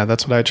game. Yeah,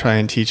 that's what I try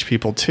and teach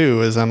people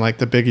too, is I'm like,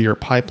 the bigger your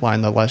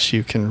pipeline, the less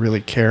you can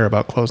really care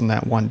about closing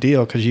that one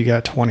deal, because you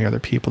got 20 other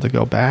people to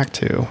go back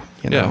to.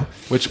 Yeah,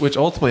 which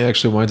ultimately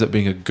actually winds up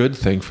being a good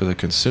thing for the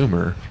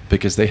consumer,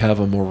 because they have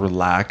a more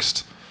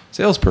relaxed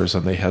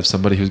salesperson. They have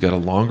somebody who's got a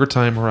longer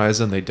time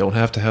horizon. They don't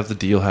have to have the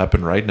deal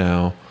happen right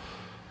now,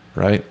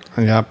 right?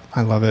 Yeah,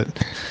 I love it.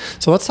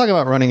 So let's talk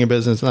about running a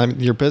business.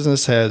 Your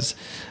business has,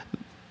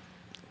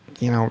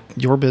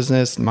 your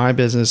business, my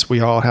business, we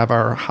all have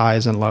our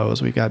highs and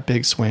lows. We've got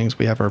big swings.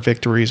 We have our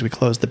victories. We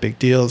close the big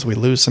deals. We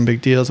lose some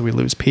big deals. We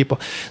lose people.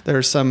 There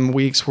are some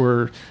weeks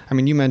where,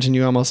 you mentioned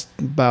you almost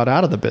bowed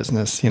out of the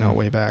business,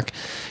 way back.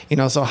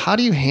 So how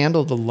do you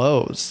handle the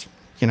lows,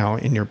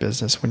 in your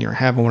business when you're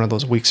having one of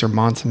those weeks or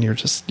months and you're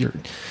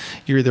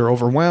either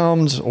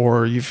overwhelmed,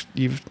 or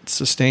you've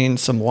sustained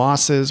some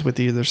losses with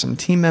either some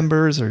team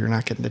members, or you're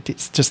not getting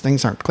just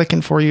things aren't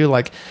clicking for you.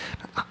 Like,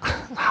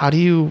 how do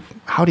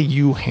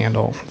you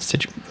handle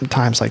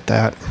times like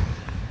that?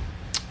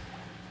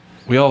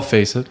 We all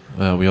face it.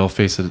 We all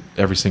face it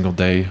every single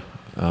day.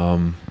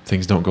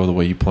 Things don't go the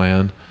way you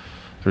plan.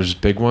 There's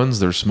big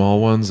ones, there's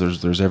small ones,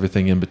 there's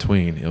everything in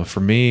between. For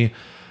me,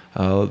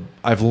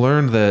 I've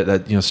learned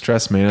that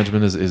stress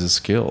management is a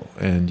skill,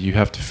 and you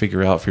have to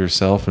figure out for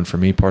yourself. And for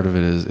me, part of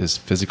it is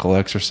physical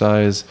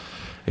exercise.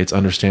 It's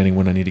understanding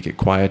when I need to get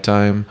quiet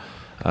time.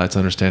 It's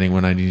understanding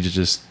when I need to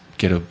just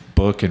get a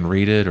book and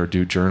read it, or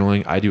do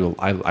journaling.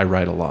 I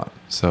write a lot.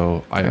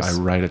 So Nice.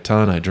 I write a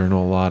ton. I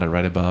journal a lot. I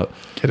write about...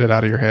 Get it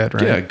out of your head,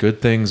 right? Yeah,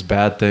 good things,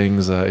 bad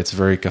things. It's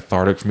very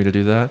cathartic for me to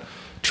do that.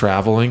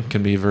 Traveling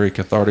can be very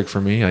cathartic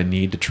for me. I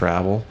need to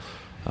travel.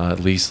 At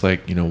least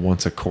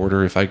once a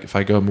quarter. If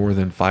I go more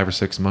than 5 or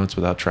 6 months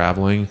without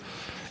traveling,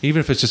 even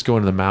if it's just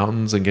going to the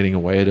mountains and getting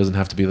away, it doesn't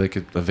have to be like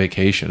a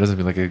vacation. It doesn't have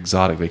to be like an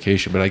exotic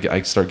vacation, but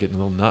I start getting a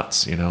little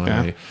nuts,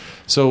 Yeah.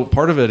 So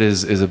part of it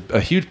is a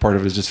huge part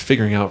of it is just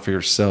figuring out for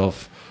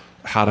yourself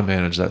how to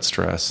manage that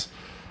stress,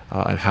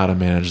 and how to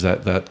manage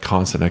that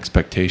constant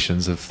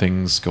expectations of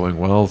things going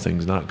well,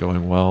 things not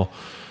going well.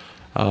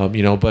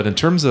 But in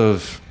terms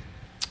of,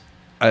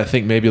 I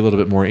think maybe a little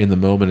bit more in the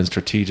moment and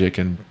strategic,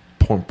 and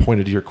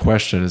pointed to your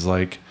question, is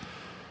like,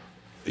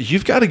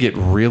 you've got to get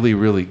really,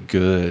 really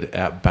good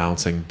at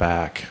bouncing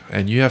back,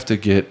 and you have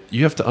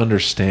to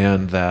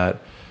understand that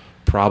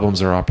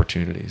problems are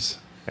opportunities,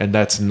 and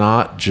that's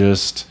not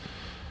just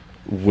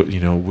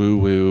woo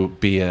woo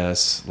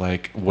BS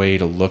like way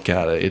to look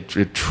at it.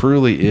 It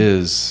truly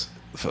is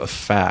a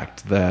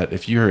fact that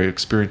if you're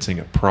experiencing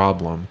a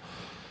problem,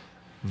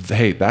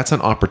 hey, that's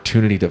an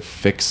opportunity to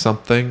fix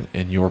something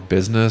in your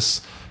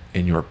business,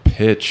 in your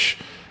pitch,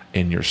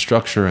 in your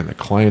structure, in the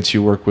clients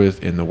you work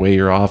with, in the way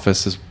your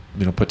office is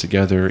put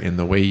together, in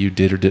the way you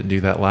did or didn't do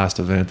that last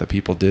event that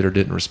people did or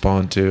didn't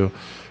respond to,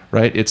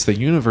 right? It's the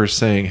universe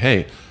saying,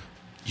 hey,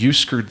 you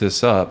screwed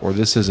this up, or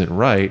this isn't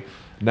right.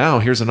 Now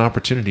here's an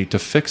opportunity to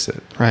fix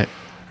it. Right.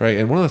 Right.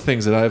 And one of the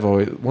things that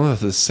one of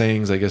the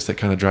sayings, I guess, that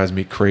kind of drives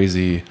me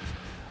crazy,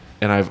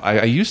 and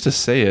I used to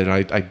say it,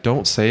 I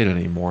don't say it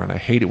anymore, and I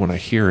hate it when I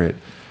hear it,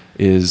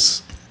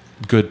 is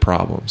good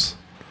problems.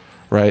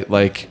 Right?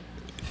 Like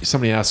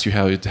somebody asks you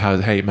how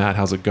hey Matt,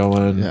 how's it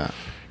going? Yeah.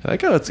 You're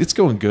like, oh, it's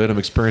going good. I'm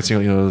experiencing,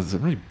 I'm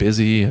really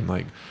busy and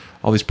like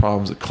all these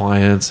problems with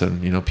clients,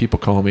 and people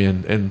call me,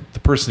 and the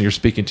person you're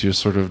speaking to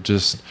sort of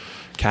just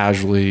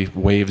casually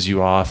waves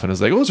you off and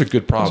is like, oh, those are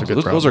good problems.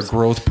 Those are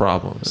growth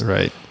problems.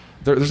 Right.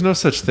 There's no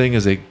such thing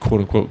as a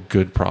quote-unquote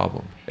good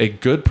problem. A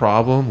good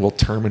problem will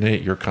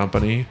terminate your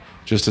company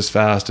just as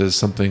fast as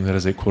something that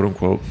is a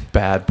quote-unquote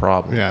bad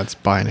problem. Yeah, it's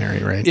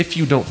binary, right? If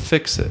you don't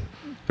fix it.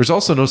 There's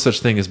also no such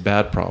thing as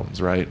bad problems,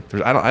 right?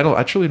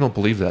 I truly don't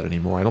believe that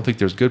anymore. I don't think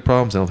there's good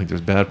problems. I don't think there's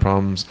bad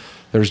problems.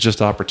 There's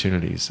just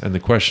opportunities. And the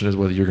question is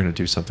whether you're going to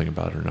do something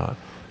about it or not.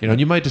 And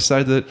you might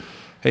decide that,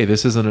 hey,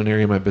 this isn't an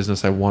area of my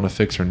business I want to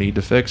fix or need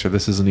to fix, or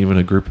this isn't even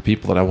a group of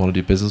people that I want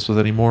to do business with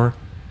anymore.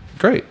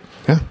 Great.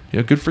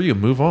 Yeah. Good for you.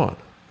 Move on.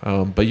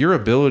 But your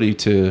ability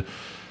to,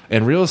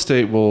 and real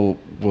estate will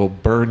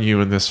burn you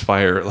in this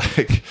fire.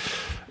 Like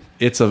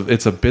it's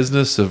a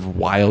business of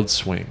wild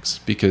swings,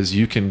 because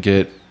you can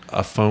get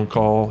a phone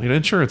call.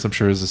 Insurance, I'm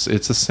sure it's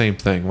the same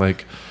thing.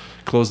 Like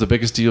close the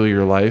biggest deal of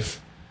your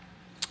life,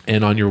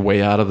 and on your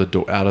way out of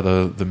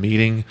the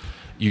meeting,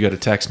 you got a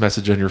text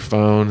message on your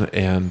phone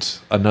and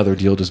another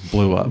deal just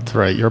blew up. That's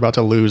right. You're about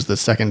to lose the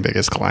second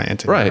biggest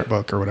client in right. your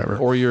book or whatever.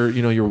 Or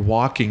you're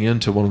walking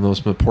into one of the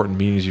most important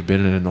meetings you've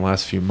been in the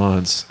last few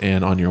months,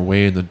 and on your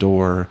way in the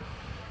door,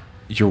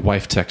 your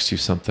wife texts you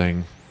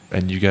something,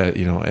 and you got,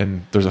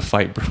 and there's a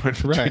fight brewing.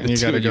 Right. And you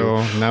got to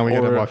go, now we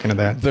got to walk into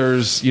that.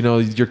 There's,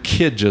 your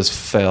kid just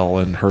fell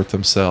and hurt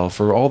themselves,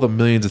 or all the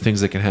millions of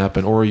things that can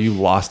happen, or you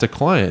lost a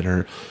client,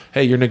 or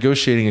hey, you're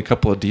negotiating a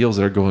couple of deals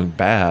that are going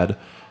bad,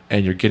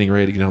 and you're getting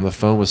ready to get on the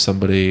phone with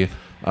somebody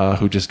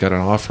who just got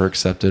an offer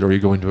accepted, or you're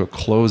going to a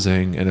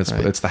closing, and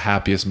it's the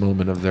happiest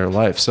moment of their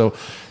life. So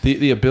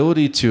the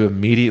ability to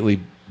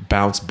immediately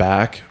bounce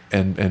back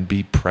and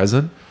be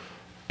present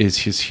is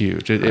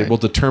huge. It will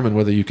determine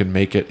whether you can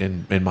make it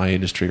in my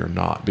industry or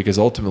not, because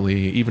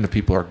ultimately, even if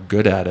people are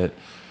good at it,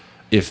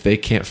 if they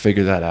can't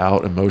figure that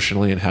out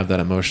emotionally and have that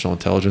emotional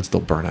intelligence,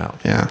 they'll burn out.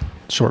 Yeah.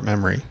 Short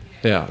memory.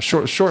 Yeah.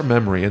 Short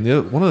memory.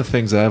 And one of the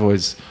things that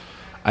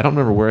I don't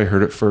remember where I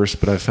heard it first,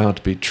 but I found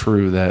to be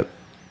true, that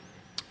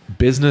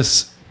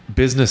business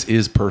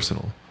is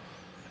personal,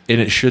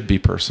 and it should be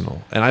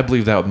personal. And I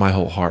believe that with my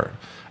whole heart.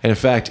 And in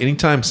fact,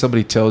 anytime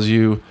somebody tells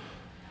you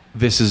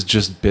this is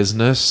just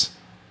business,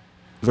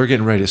 they're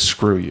getting ready to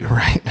screw you.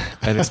 Right.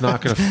 And it's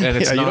not going to, and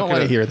it's you not don't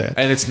want to hear that.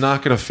 And it's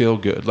not going to feel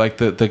good. Like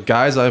the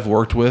guys I've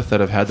worked with that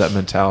have had that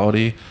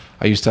mentality.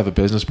 I used to have a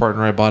business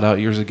partner I bought out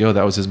years ago.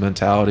 That was his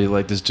mentality.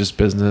 Like, this is just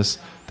business.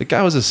 The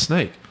guy was a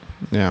snake.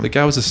 Yeah. The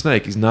guy was a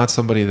snake. He's not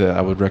somebody that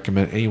I would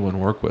recommend anyone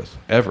work with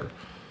ever.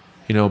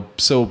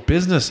 So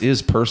business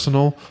is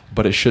personal,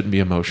 but it shouldn't be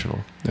emotional.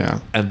 Yeah.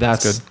 And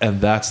that's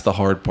the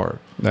hard part.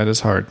 That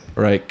is hard.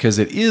 Right? Because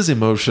it is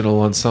emotional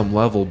on some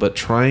level, but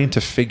trying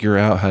to figure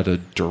out how to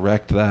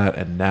direct that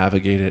and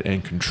navigate it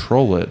and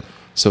control it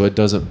so it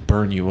doesn't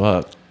burn you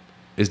up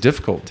is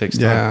difficult. It takes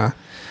time. Yeah.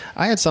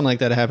 I had something like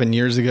that happen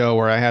years ago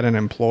where I had an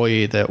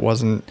employee that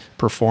wasn't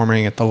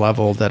performing at the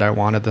level that I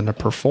wanted them to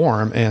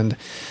perform, and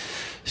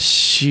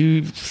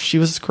she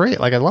was great.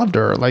 Like, I loved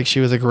her. Like,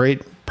 she was a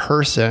great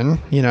person,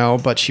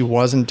 but she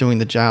wasn't doing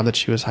the job that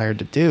she was hired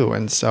to do.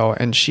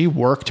 And she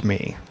worked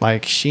me.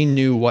 Like, she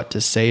knew what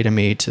to say to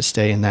me to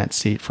stay in that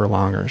seat for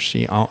longer.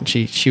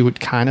 She would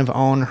kind of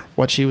own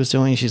what she was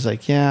doing. She's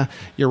like, yeah,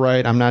 you're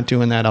right. I'm not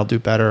doing that. I'll do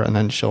better. And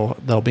then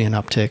there'll be an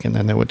uptick, and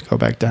then they would go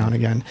back down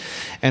again.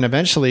 And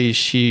eventually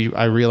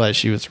I realized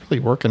she was really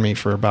working me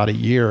for about a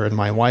year. And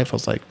my wife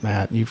was like,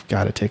 Matt, you've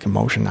got to take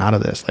emotion out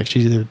of this. Like,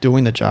 she's either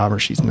doing the job or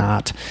she's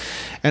not.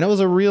 And it was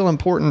a real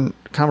important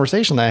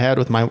conversation that I had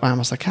with my wife. I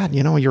was like, God,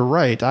 you're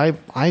right.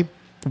 I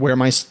wear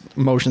my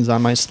emotions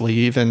on my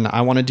sleeve, and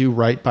I want to do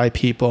right by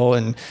people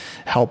and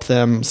help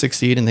them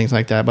succeed and things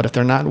like that. But if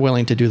they're not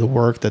willing to do the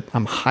work that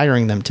I'm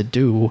hiring them to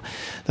do,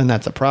 then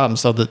that's a problem.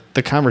 So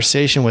the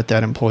conversation with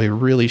that employee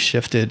really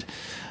shifted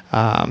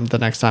the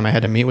next time I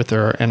had to meet with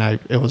her. And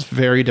it was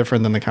very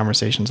different than the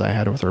conversations I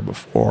had with her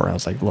before. I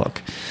was like,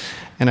 look,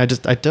 and I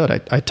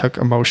took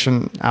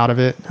emotion out of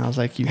it. I was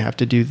like, you have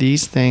to do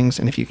these things.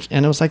 And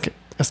it was like,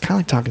 it's kind of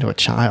like talking to a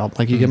child.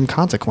 Like, you give them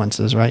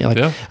consequences, right? You're like,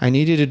 yeah. I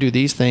need you to do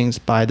these things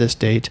by this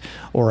date,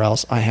 or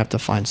else I have to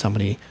find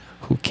somebody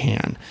who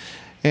can.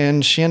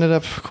 And she ended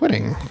up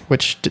quitting,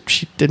 which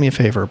she did me a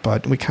favor.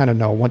 But we kind of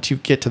know once you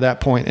get to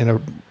that point in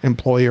a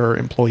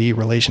employer-employee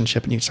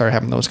relationship and you start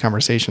having those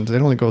conversations,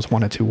 it only goes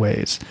one of two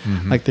ways.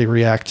 Like they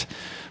react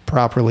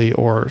properly,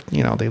 or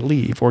they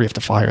leave, or you have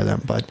to fire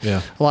them. But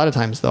a lot of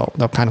times they'll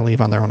kind of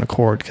leave on their own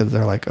accord because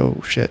they're like, oh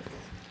shit,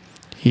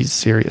 he's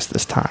serious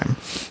this time.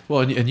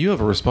 Well, and you have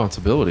a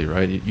responsibility,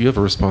 right? You have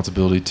a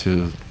responsibility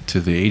to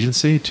the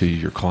agency, to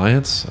your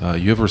clients.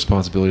 You have a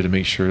responsibility to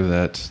make sure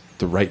that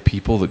the right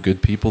people, the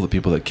good people, the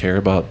people that care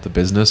about the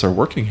business are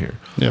working here.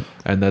 Yep.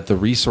 And that the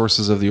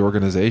resources of the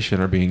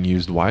organization are being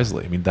used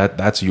wisely. I mean,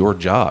 that's your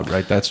job,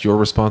 right? That's your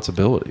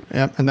responsibility.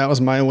 Yep. And that was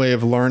my way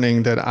of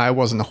learning that I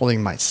wasn't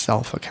holding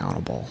myself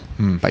accountable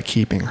by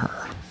keeping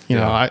her.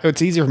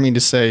 It's easier for me to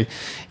say,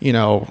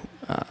 I'm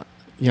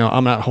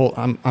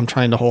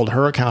trying to hold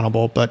her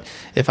accountable, but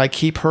if I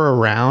keep her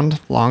around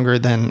longer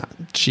than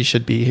she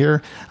should be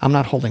here, I'm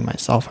not holding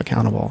myself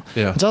accountable.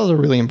 Yeah. So that was a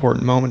really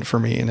important moment for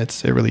me, and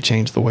it really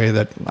changed the way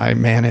that I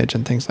manage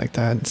and things like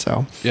that. And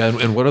so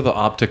and what are the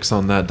optics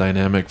on that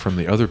dynamic from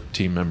the other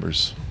team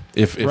members?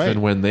 If Right.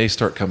 and when they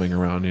start coming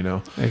around,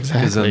 Exactly.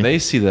 Because then they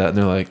see that and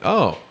they're like,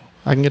 oh,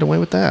 I can get away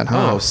with that,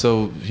 huh?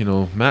 so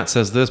Matt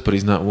says this, but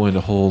he's not willing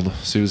to hold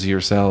Susie or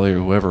Sally or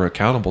whoever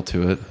accountable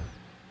to it.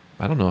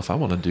 I don't know if I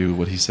want to do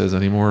what he says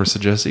anymore or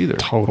suggest either.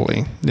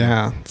 Totally.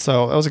 Yeah.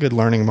 So that was a good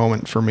learning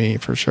moment for me,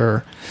 for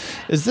sure.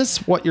 Is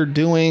this what you're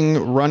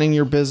doing, running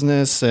your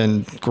business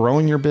and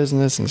growing your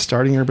business and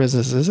starting your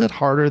business? Is it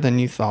harder than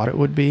you thought it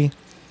would be?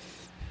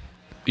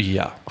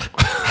 Yeah.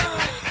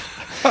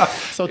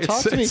 So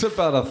talk to me. It's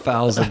about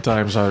 1,000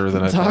 times harder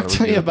than I thought it Talk would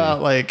to me be.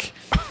 about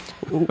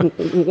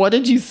what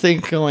did you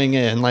think going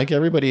in? Like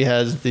everybody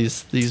has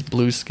these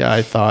blue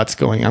sky thoughts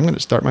going, I'm going to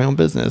start my own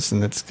business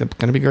and it's going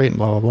to be great and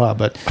blah, blah, blah.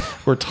 But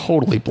we're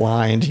totally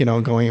blind,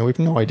 going, we have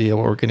no idea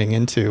what we're getting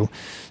into.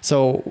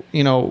 So,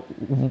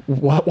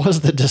 what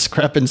was the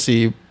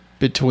discrepancy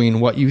between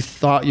what you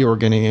thought you were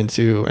getting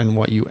into and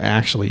what you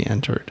actually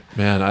entered?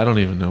 Man, I don't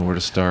even know where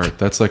to start.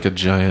 That's like a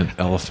giant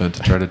elephant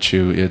to try to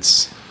chew.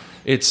 It's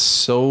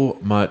so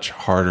much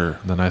harder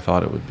than I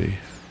thought it would be.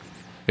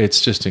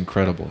 It's just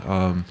incredible.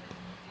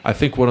 I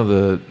think one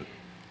of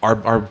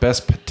our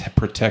best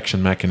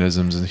protection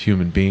mechanisms as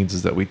human beings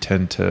is that we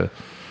tend to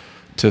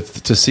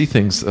see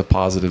things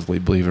positively,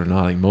 believe it or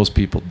not. Like most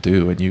people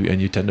do, and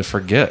you tend to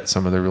forget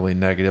some of the really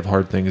negative,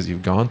 hard things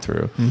you've gone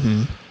through.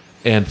 Mm-hmm.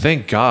 And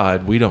thank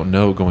God we don't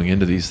know going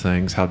into these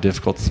things how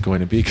difficult it's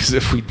going to be, because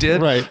if we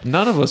did, Right.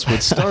 none of us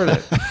would start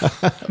it.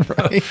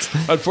 Right.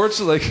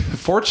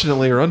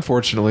 Fortunately or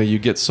unfortunately, you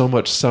get so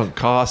much sunk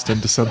cost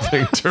into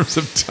something in terms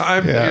of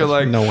time that you're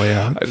like, no way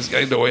out. I just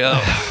got no way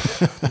out.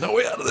 No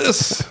way out of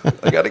this.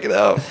 I got to get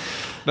out.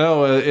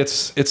 No,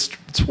 it's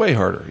way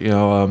harder.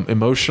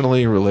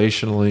 Emotionally,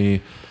 relationally,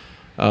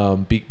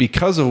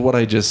 because of what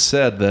I just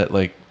said. That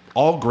like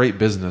all great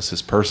business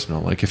is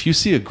personal. Like if you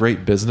see a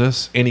great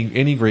business,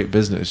 any great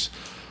business,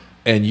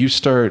 and you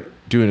start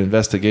doing an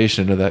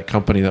investigation into that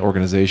company, that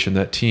organization,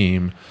 that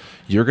team,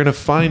 you're going to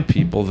find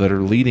people that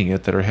are leading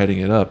it, that are heading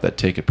it up, that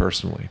take it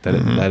personally, that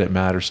it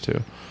matters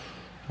to.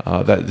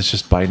 That it's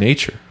just by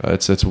nature.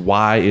 It's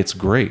why it's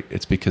great.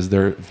 It's because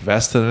they're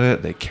vested in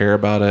it. They care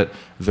about it.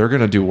 They're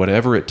going to do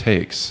whatever it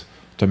takes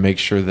to make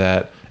sure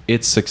that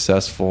it's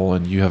successful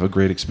and you have a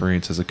great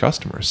experience as a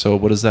customer. So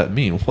what does that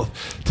mean? Well,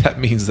 that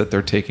means that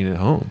they're taking it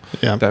home.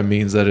 Yeah. That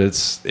means that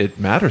it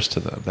matters to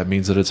them. That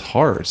means that it's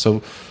hard.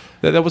 So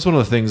that was one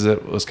of the things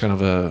that was kind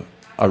of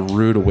a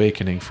rude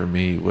awakening for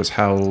me, was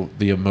how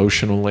the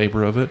emotional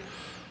labor of it.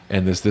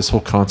 And this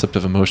whole concept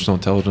of emotional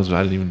intelligence,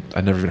 I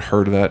never even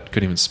heard of that.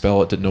 Couldn't even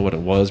spell it. Didn't know what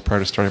it was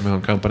prior to starting my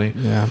own company.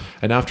 Yeah.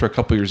 And after a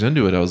couple years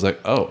into it, I was like,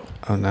 oh,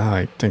 now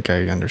I think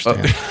I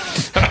understand.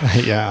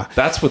 Yeah.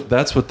 that's what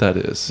that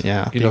is.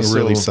 Yeah. Being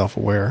really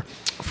self-aware.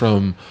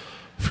 From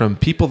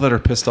people that are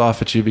pissed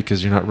off at you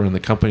because you're not running the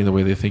company the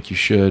way they think you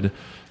should,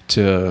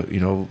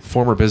 to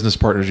former business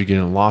partners you get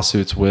in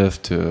lawsuits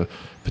with, to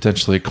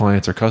potentially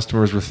clients or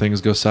customers where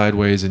things go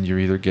sideways and you're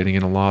either getting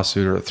in a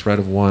lawsuit or a threat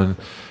of one.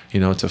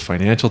 To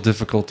financial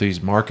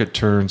difficulties, market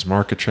turns,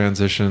 market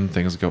transition,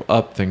 things go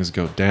up, things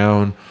go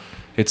down.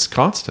 It's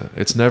constant.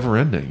 It's never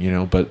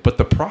ending, but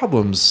the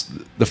problems,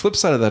 the flip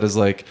side of that is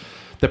like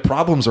the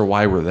problems are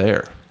why we're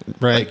there.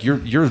 Right. Like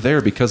you're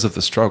there because of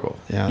the struggle.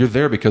 Yeah. You're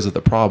there because of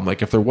the problem.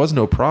 Like if there was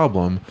no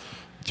problem,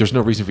 there's no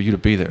reason for you to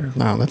be there.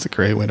 No, that's a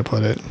great way to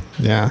put it.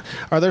 Yeah.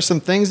 Are there some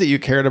things that you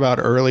cared about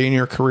early in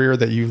your career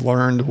that you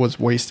learned was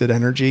wasted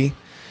energy?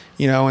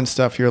 And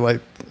stuff, you're like,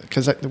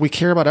 because we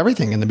care about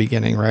everything in the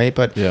beginning, right?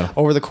 But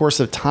over the course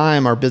of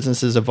time, our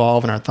businesses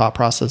evolve and our thought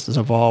processes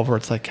evolve, where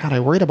it's like, God, I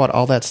worried about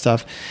all that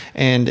stuff.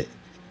 And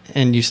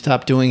you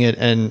stop doing it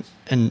and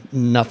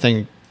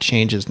nothing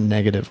changes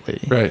negatively.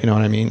 Right. You know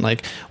what I mean?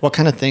 Like, what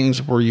kind of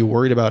things were you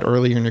worried about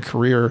earlier in your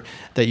career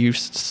that you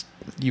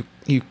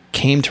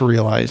came to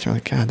realize, you're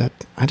like, God,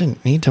 I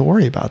didn't need to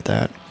worry about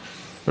that?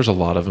 There's a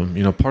lot of them.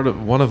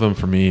 One of them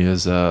for me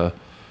is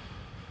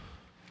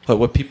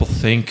what people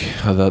think,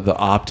 the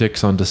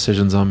optics on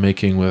decisions I'm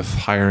making with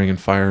hiring and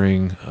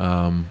firing,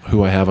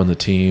 who I have on the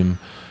team.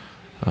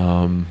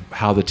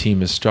 how the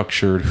team is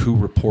structured, who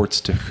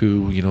reports to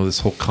who,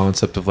 this whole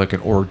concept of like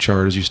an org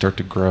chart as you start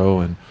to grow.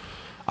 And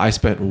I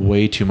spent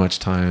way too much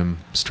time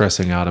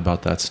stressing out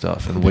about that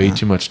stuff and way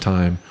too much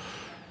time,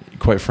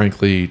 quite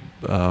frankly,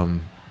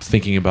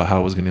 thinking about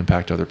how it was going to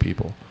impact other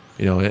people,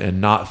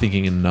 and not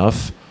thinking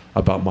enough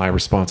about my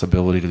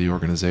responsibility to the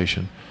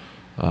organization,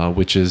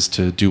 which is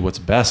to do what's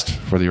best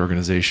for the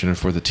organization and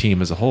for the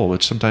team as a whole,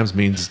 which sometimes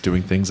means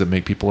doing things that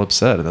make people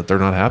upset and that they're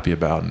not happy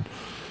about.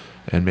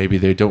 And maybe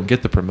they don't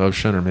get the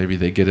promotion, or maybe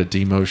they get a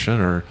demotion,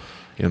 or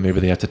maybe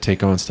they have to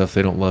take on stuff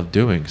they don't love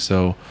doing.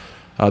 So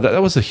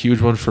that was a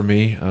huge one for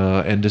me,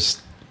 and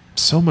just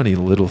so many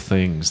little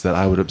things that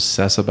I would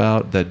obsess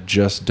about that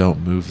just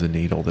don't move the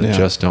needle, that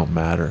just don't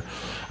matter.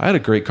 I had a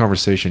great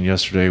conversation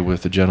yesterday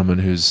with a gentleman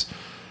who's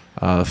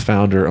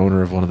founder,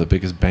 owner of one of the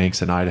biggest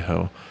banks in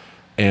Idaho,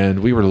 and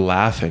we were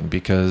laughing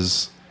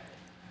because,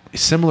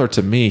 similar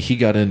to me, he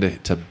got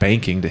into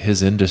banking, to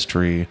his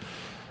industry.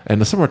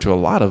 And similar to a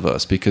lot of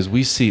us, because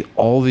we see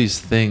all these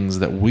things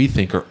that we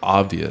think are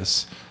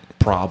obvious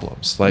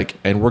problems,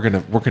 and we're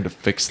gonna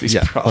fix these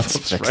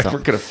problems, right? We're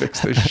gonna fix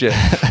this shit.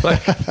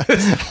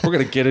 We're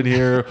gonna get in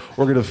here,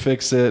 we're gonna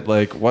fix it.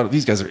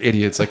 These guys are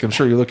idiots. I'm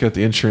sure you're looking at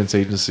the insurance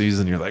agencies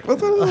and you're like, all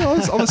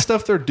the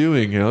stuff they're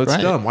doing, it's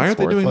dumb. Why aren't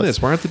they doing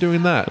this? Why aren't they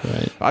doing that?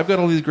 Right. I've got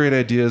all these great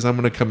ideas. I'm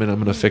gonna come in. I'm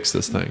gonna fix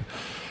this thing,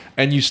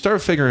 and you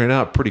start figuring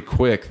out pretty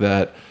quick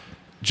that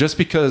just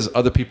because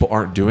other people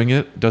aren't doing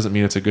it doesn't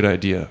mean it's a good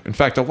idea. In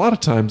fact, a lot of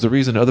times the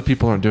reason other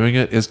people aren't doing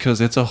it is because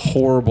it's a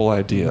horrible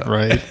idea.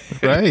 Right.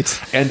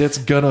 And it's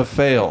going to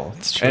fail.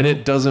 It's true. And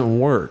it doesn't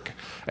work.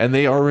 And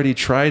they already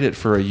tried it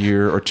for a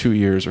year or 2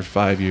 years or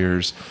 5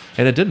 years,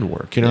 and it didn't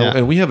work.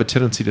 And we have a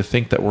tendency to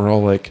think that we're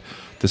all like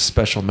this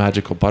special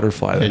magical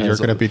butterfly. And you're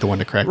going to be the one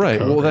to crack the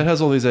code. Well, that has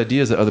all these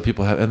ideas that other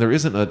people have. And there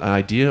isn't an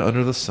idea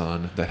under the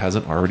sun that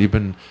hasn't already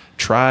been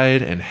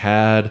tried and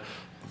had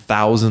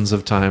thousands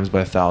of times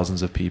by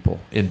thousands of people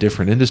in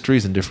different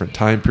industries, in different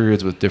time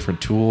periods, with different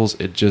tools.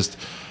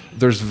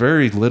 There's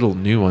very little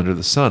new under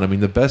the sun. I mean,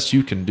 the best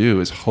you can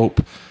do is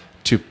hope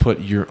to put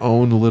your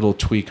own little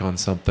tweak on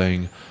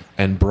something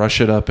and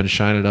brush it up and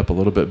shine it up a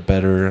little bit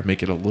better,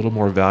 make it a little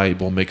more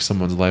valuable, make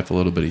someone's life a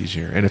little bit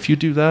easier. And if you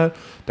do that,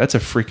 that's a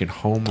freaking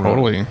home run.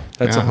 Totally.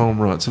 That's a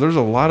home run. So there's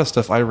a lot of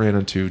stuff I ran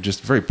into,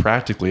 just very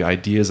practically,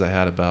 ideas I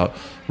had about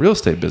real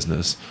estate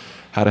business.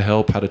 How to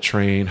help, how to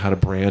train, how to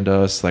brand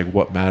us,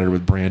 what mattered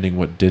with branding,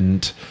 what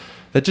didn't.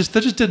 That just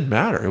didn't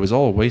matter. It was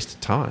all a waste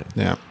of time.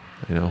 Yeah.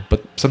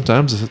 But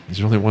sometimes there's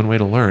only one way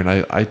to learn.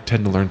 I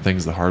tend to learn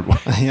things the hard way.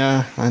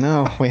 Yeah, I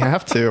know. We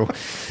have to.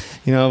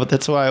 But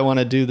that's why I want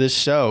to do this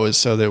show, is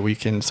so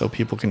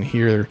people can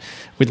hear.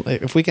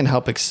 If we can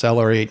help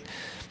accelerate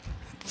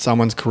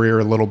someone's career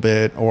a little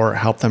bit, or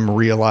help them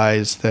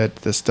realize that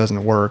this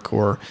doesn't work,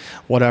 or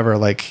whatever.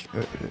 Like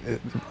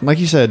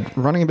you said,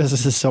 running a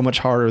business is so much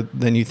harder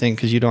than you think,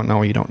 because you don't know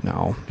what you don't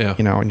know. Yeah.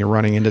 And you're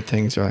running into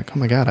things, you're like, oh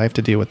my God, I have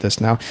to deal with this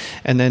now.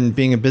 And then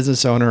being a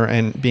business owner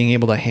and being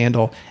able to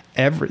handle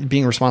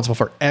being responsible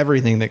for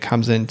everything that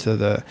comes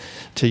into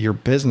your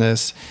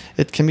business,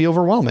 it can be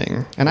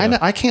overwhelming. And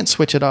I can't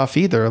switch it off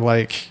either.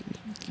 I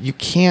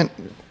can't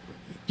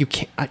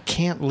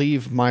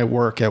leave my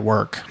work at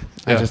work.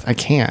 I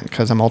can't,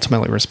 because I'm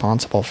ultimately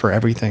responsible for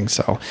everything.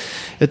 So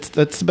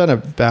it's been a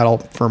battle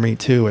for me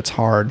too. It's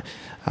hard.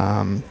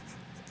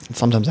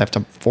 Sometimes I have to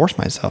force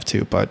myself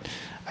to, but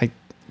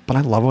I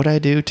love what I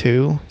do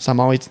too. So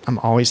I'm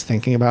always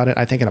thinking about it.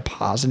 I think in a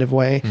positive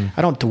way.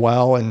 I don't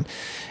dwell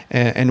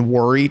and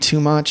worry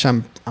too much.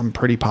 I'm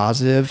pretty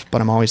positive,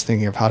 but I'm always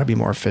thinking of how to be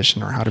more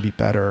efficient or how to be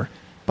better.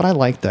 But I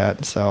like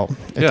that. So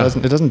it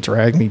doesn't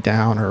drag me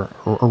down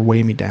or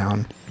weigh me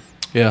down.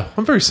 Yeah,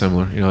 I'm very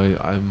similar.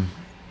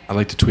 I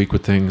like to tweak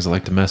with things. I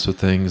like to mess with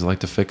things. I like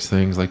to fix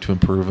things. I like to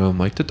improve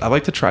them. I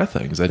like to try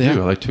things. I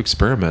do. I like to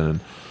experiment, and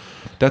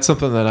that's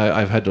something that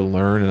I've had to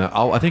learn. And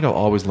I think I'll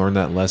always learn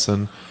that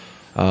lesson.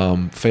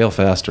 Fail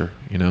faster.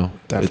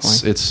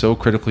 Definitely. It's so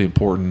critically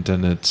important,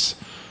 and it's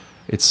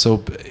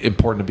so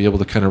important to be able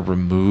to kind of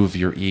remove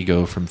your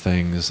ego from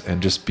things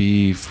and just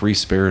be free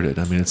spirited.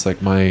 I mean, it's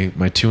like my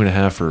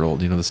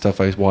 2.5-year-old. The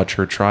stuff I watch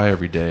her try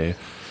every day.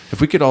 If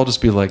we could all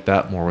just be like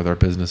that more with our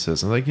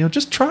businesses, and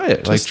just try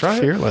it, just try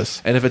fearless.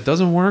 It. And if it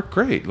doesn't work,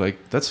 great.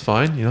 That's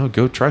fine.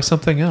 Go try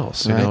something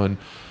else. Right. And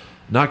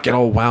not get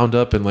all wound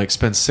up and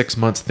spend 6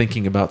 months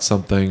thinking about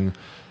something,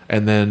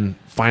 and then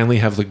finally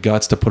have the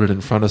guts to put it in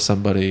front of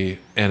somebody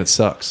and it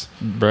sucks.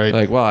 Right.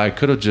 I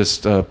could have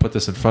just put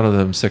this in front of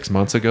them 6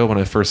 months ago when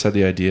I first had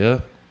the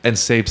idea and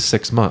saved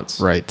 6 months.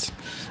 Right.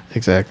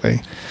 Exactly.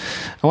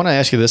 I want to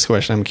ask you this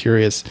question. I'm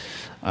curious,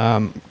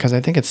 because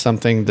I think it's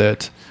something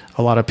that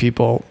a lot of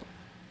people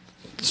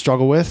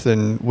struggle with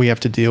and we have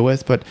to deal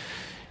with, but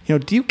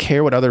do you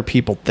care what other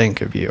people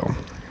think of you?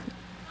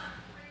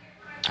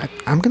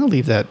 I'm going to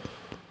leave that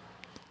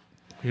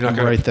You're not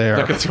gonna, right there.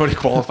 Not going to throw any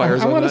qualifiers on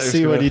that. I want to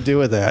see what you do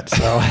with that.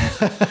 So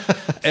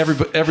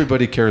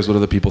everybody cares what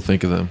other people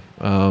think of them.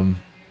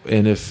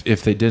 And if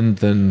they didn't,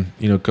 then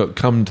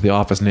come to the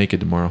office naked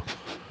tomorrow.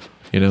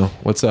 You know,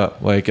 what's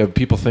up? Like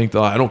people think,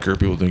 oh, I don't care what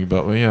people think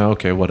about me. Yeah,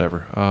 okay,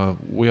 whatever.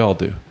 We all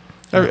do.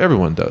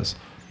 Everyone does.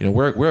 You know,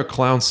 wear a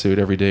clown suit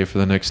every day for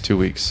the next 2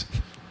 weeks,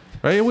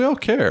 right? We all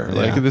care. Yeah.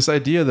 Like this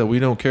idea that we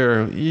don't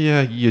care.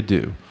 Yeah, you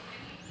do.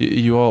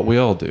 We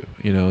all do.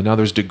 You know, now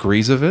there's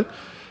degrees of it,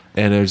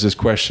 and there's this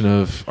question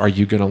of, are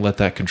you going to let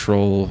that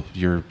control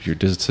your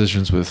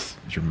decisions with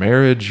your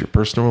marriage, your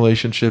personal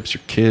relationships,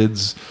 your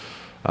kids,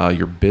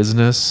 your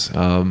business?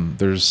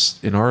 There's,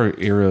 in our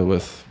era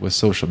with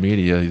social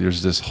media,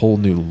 there's this whole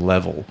new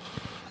level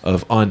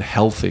of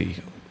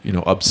unhealthy, you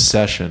know,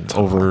 obsession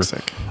over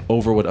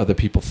what other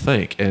people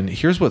think. And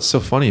here's what's so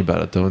funny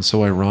about it, though, and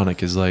so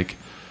ironic, is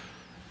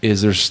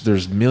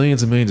there's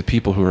millions and millions of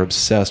people who are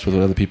obsessed with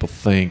what other people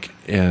think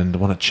and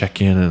want to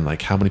check in and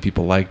like how many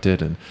people liked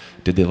it and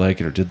did they like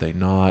it or did they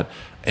not?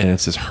 And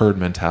it's this herd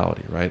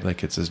mentality, right?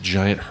 Like it's this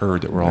giant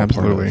herd that we're all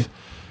part of.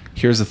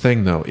 Here's the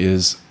thing, though,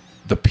 is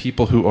the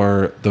people who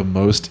are the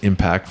most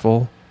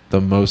impactful, the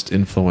most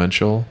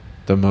influential,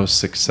 the most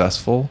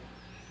successful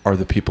are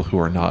the people who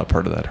are not a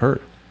part of that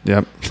herd.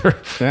 Yep. They're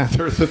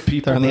the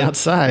people. They're on the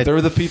outside.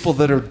 They're the people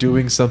that are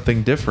doing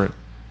something different.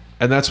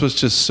 And that's what's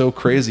just so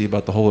crazy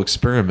about the whole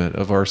experiment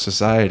of our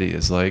society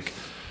is like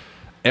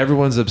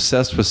everyone's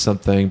obsessed with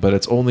something, but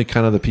it's only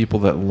kind of the people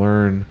that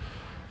learn,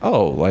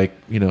 oh, like,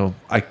 you know,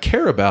 I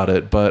care about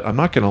it, but I'm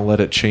not going to let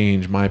it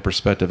change my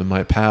perspective and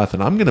my path.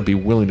 And I'm going to be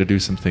willing to do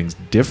some things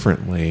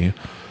differently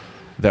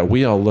that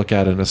we all look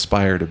at and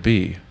aspire to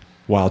be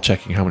while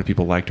checking how many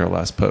people liked our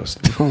last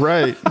post.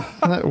 Right.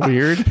 Isn't that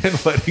weird?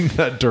 And letting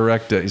that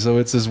direct it. So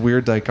it's this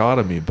weird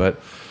dichotomy. But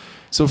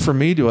so for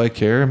me, do I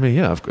care? I mean,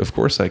 yeah, of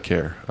course I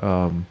care.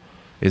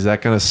 Is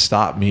that going to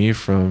stop me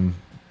from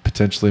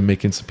potentially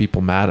making some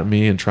people mad at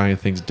me and trying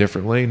things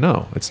differently?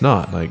 No, it's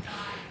not. Like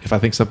if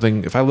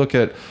I look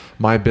at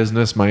my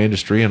business, my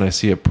industry, and I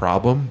see a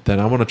problem, then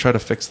I want to try to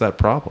fix that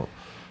problem.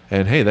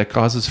 And hey, that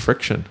causes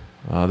friction.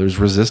 There's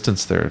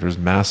resistance there. There's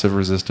massive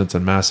resistance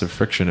and massive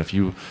friction.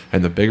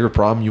 And the bigger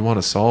problem you want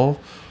to solve,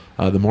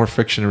 the more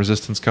friction and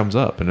resistance comes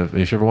up. And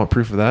if you ever want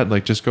proof of that,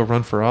 like just go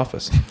run for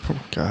office. Oh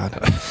God.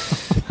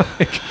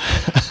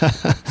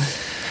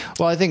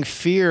 Well, I think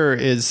fear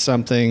is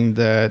something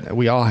that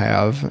we all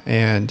have,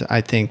 and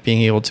I think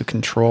being able to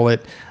control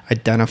it,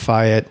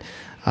 identify it,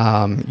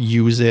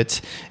 use it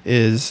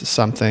is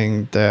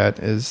something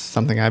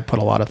I've put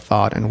a lot of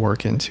thought and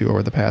work into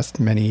over the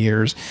past many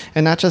years.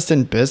 And not just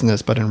in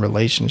business, but in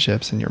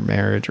relationships, in your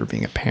marriage or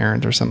being a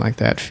parent or something like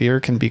that.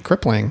 Fear can be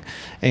crippling,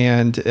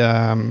 and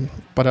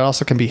but it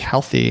also can be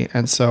healthy.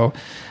 And so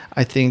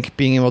I think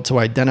being able to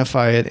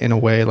identify it in a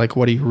way, like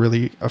what are you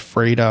really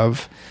afraid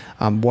of?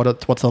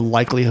 What's the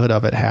likelihood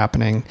of it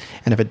happening?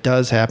 And if it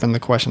does happen,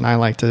 the question I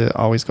like to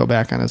always go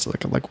back on is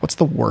like what's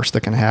the worst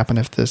that can happen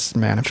if this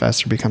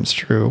manifests or becomes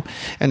true?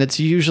 And it's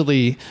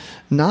usually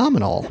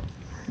nominal.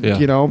 Yeah.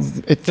 You know,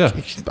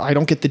 I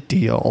don't get the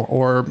deal,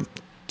 or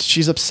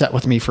she's upset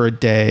with me for a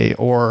day,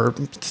 or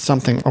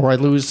something, or I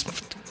lose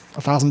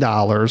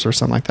 $1,000 or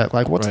something like that.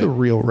 Like, what's the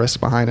real risk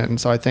behind it?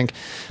 And so I think,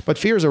 but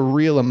fear is a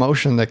real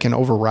emotion that can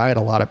override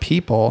a lot of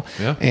people.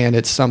 Yeah. And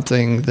it's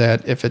something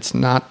that if it's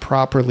not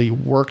properly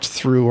worked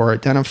through or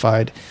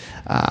identified,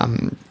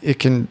 it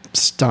can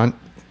stunt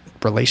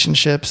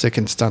relationships. It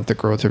can stunt the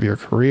growth of your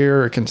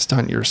career. It can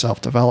stunt your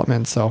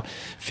self-development. So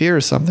fear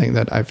is something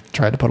that I've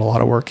tried to put a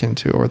lot of work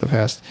into over the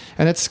past,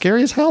 and it's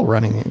scary as hell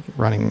running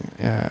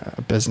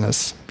a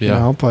business, you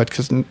know, but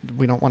because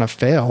we don't want to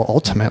fail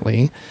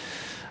ultimately.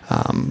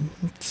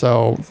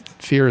 So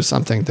fear is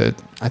something that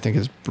I think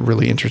is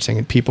really interesting,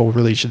 and people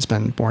really should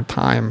spend more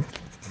time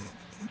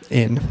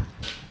in.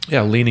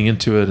 Yeah, leaning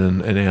into it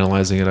and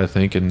analyzing it, I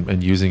think,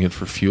 and using it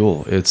for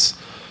fuel. It's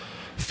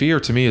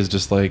fear to me is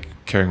just like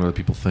caring what other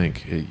people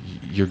think.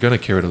 You're going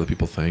to care what other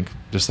people think,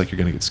 just like you're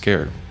going to get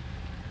scared.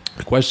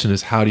 The question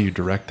is, how do you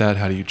direct that?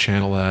 How do you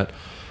channel that?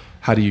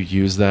 How do you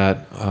use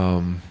that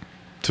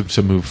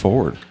to move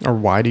forward? Or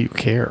why do you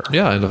care?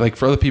 Yeah, and like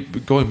for other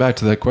people, going back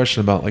to that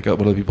question about like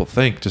what other people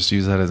think, just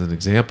use that as an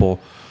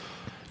example.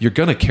 You're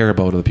going to care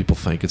about what other people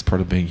think. It's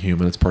part of being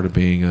human. It's part of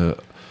being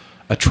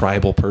a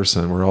tribal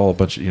person. We're all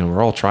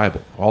we're all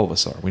tribal. All of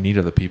us are. We need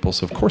other people,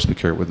 so of course we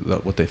care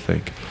what they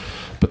think.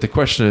 But the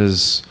question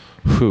is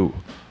who,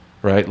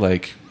 right?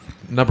 Like,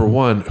 number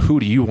one,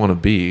 who do you want to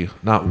be?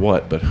 Not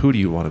what, but who do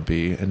you want to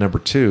be? And number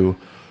two,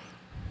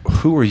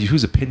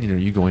 whose opinion are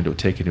you going to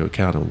take into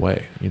account and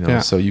weigh? You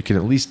know, so you can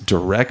at least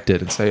direct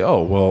it and say,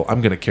 oh, well,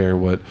 I'm going to care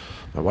what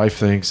my wife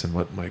thinks and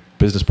what my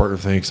business partner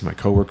thinks and my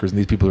coworkers and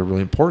these people are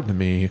really important to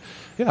me.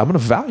 Yeah, I'm going to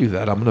value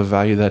that. I'm going to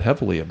value that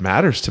heavily. It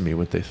matters to me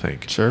what they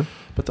think. Sure.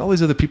 But all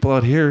these other people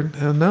out here,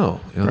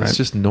 no, it's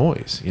just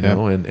noise, you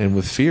know. And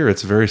with fear,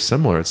 it's very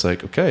similar. It's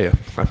like, okay,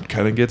 I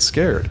kind of get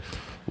scared.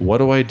 What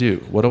do I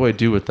do? What do I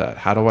do with that?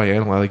 How do I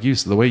analyze? Like you,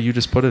 so the way you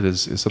just put it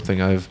is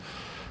something I've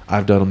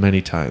done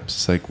many times.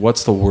 It's like,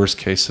 what's the worst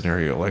case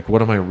scenario? Like,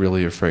 what am I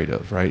really afraid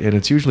of, right? And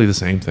it's usually the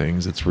same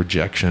things. It's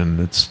rejection,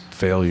 it's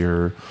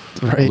failure,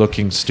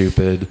 looking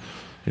stupid,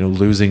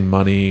 losing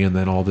money, and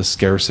then all the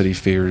scarcity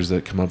fears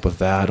that come up with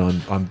that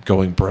on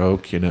going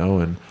broke,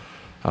 and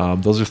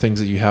Those are things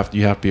that you have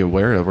to be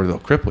aware of, or they'll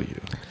cripple you.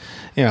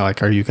 Yeah,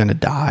 like, are you going to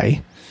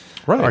die?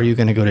 Right. Are you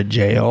going to go to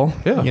jail?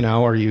 Yeah.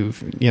 Are you,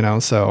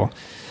 so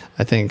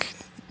I think,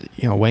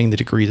 weighing the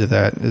degrees of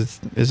that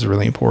is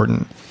really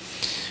important.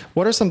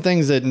 What are some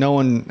things that no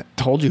one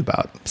told you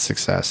about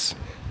success?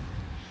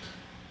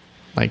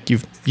 Like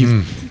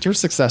you're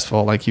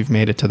successful, like you've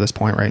made it to this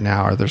point right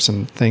now. Are there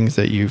some things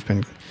that you've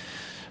been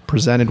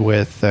presented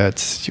with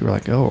that you were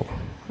like, oh,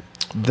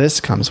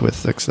 this comes with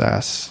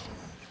success,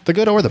 the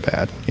good or the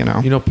bad,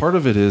 Part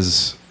of it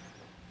is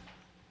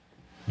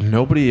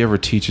nobody ever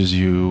teaches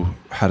you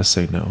how to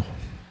say no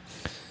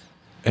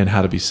and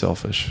how to be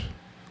selfish.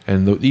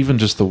 And even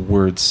just the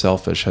word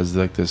selfish has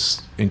like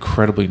this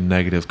incredibly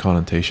negative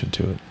connotation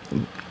to it.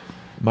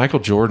 Michael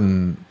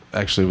Jordan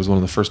actually was one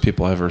of the first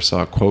people I ever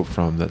saw a quote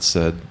from that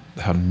said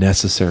how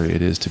necessary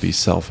it is to be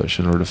selfish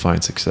in order to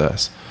find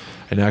success.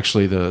 And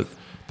actually the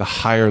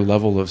higher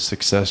level of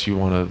success you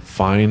want to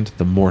find,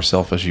 the more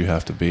selfish you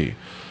have to be.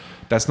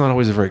 That's not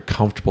always a very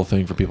comfortable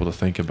thing for people to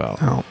think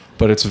about. No.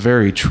 But it's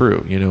very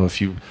true.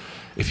 If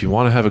you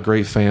want to have a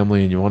great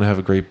family and you want to have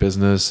a great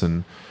business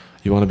and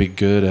you want to be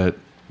good at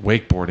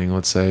wakeboarding,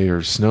 let's say,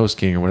 or snow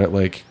skiing or whatever,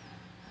 like,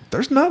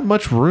 there's not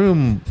much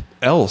room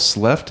else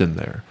left in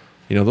there.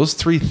 Those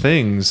three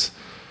things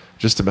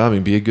just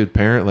about, be a good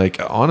parent. Like,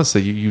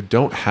 honestly, you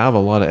don't have a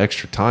lot of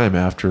extra time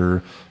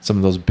after some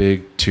of those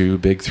big 2,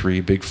 big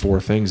 3, big 4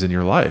 things in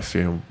your life.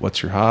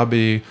 What's your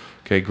hobby?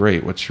 Okay,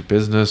 great. What's your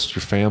business,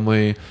 your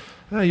family?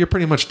 You're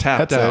pretty much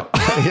tapped out.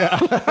 Yeah,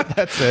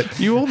 that's it.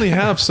 You only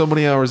have so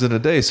many hours in a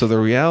day. So the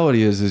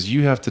reality is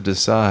you have to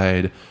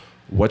decide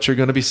what you're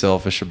going to be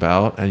selfish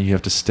about, and you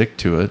have to stick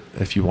to it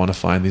if you want to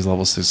find these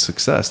levels of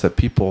success that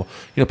people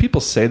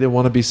say they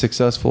want to be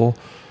successful.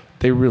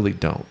 They really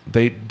don't.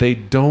 They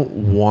don't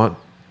want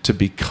to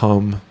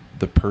become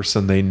the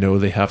person they know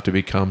they have to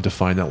become to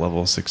find that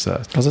level of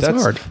success. Because it's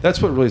hard.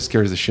 That's what really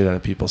scares the shit out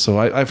of people. So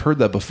I've heard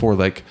that before,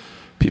 like,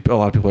 a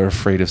lot of people are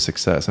afraid of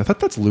success. I thought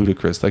that's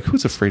ludicrous. Like,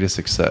 who's afraid of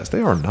success?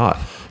 They are not.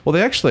 Well,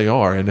 they actually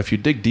are. And if you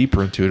dig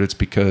deeper into it, it's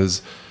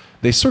because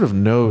they sort of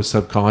know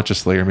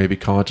subconsciously or maybe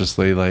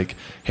consciously, like,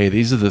 hey,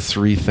 these are the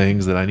 3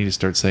 things that I need to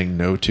start saying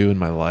no to in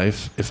my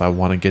life if I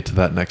want to get to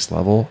that next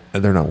level.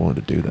 And they're not willing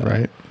to do that.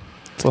 Right.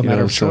 It's a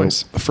matter of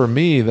choice. For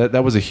me,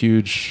 that was a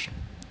huge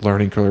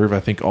learning curve. I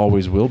think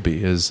always will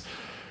be,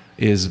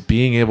 is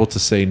being able to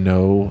say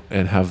no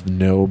and have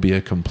no be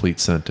a complete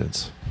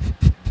sentence.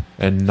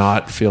 And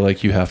not feel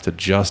like you have to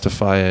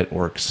justify it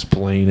or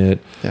explain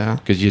it. Yeah.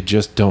 Because you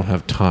just don't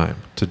have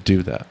time to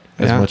do that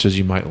as much as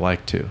you might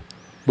like to.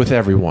 With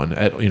everyone,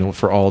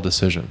 for all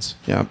decisions.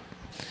 Yeah.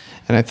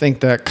 And I think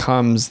that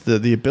comes,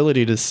 the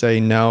ability to say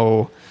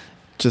no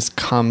just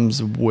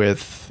comes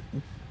with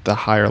the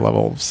higher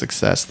level of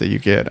success that you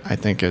get. I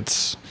think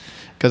it's,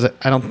 because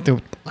I don't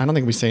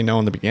think we say no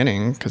in the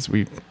beginning, because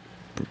you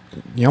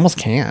almost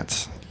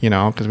can't.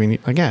 Because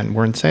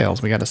we're in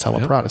sales. We got to sell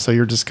a product. So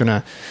you're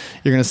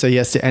gonna say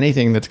yes to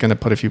anything that's gonna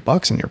put a few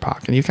bucks in your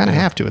pocket. You kind of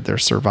have to.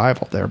 There's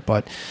survival there.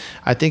 But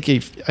I think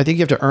you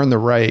have to earn the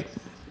right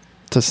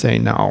to say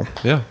no.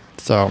 Yeah.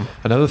 So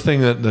another thing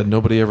that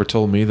nobody ever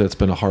told me that's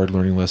been a hard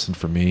learning lesson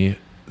for me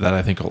that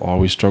I think I'll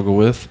always struggle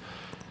with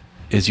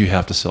is you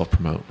have to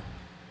self-promote.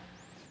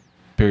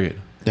 Period.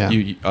 Yeah.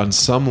 You on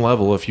some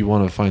level, if you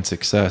want to find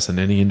success in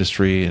any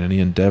industry, in any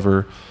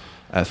endeavor,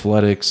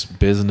 athletics,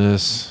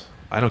 business,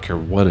 I don't care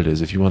what it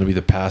is. If you want to be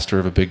the pastor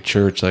of a big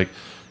church, like,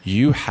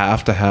 you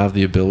have to have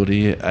the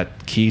ability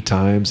at key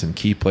times and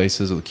key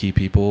places with key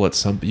people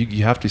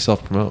you have to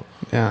self-promote.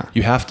 Yeah.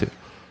 You have to.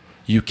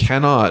 You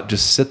cannot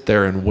just sit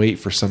there and wait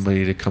for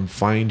somebody to come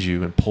find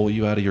you and pull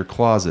you out of your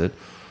closet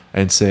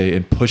and say,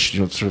 and push,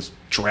 sort of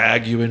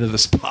drag you into the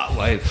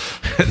spotlight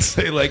and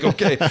say, like,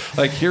 okay,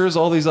 like, here's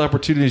all these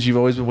opportunities you've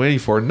always been waiting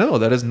for. No,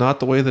 that is not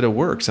the way that it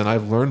works. And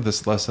I've learned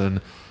this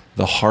lesson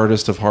the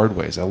hardest of hard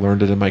ways. I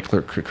learned it in my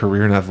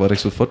career in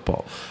athletics with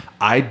football.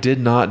 I did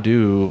not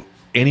do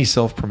any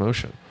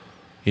self-promotion.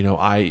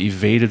 I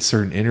evaded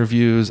certain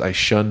interviews. I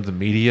shunned the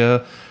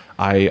media.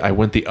 I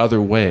went the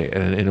other way.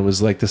 And it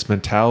was like this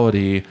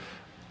mentality.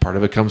 Part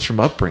of it comes from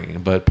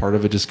upbringing, but part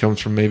of it just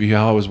comes from maybe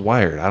how I was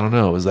wired. I don't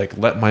know. It was like,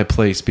 let my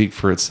play speak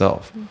for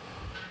itself.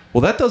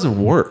 Well, that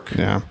doesn't work.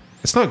 Yeah.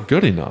 It's not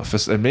good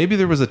enough. And maybe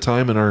there was a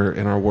time in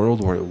our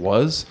world where it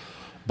was,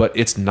 but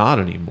it's not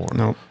anymore.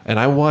 No. And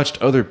I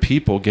watched other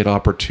people get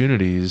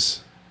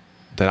opportunities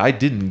that I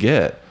didn't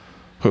get.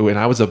 And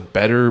I was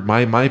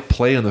my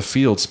play on the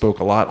field spoke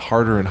a lot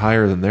harder and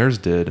higher than theirs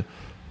did,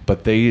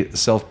 but they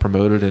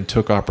self-promoted and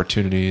took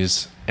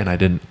opportunities, and I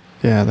didn't.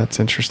 Yeah, that's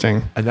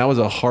interesting. And that was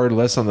a hard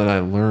lesson that I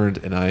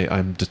learned, and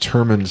I'm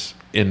determined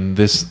in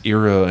this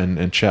era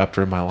and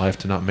chapter in my life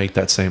to not make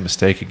that same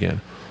mistake again.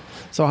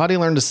 So how do you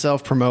learn to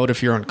self-promote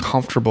if you're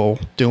uncomfortable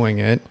doing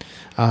it?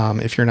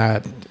 If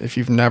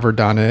you've never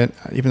done it,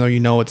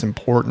 even though it's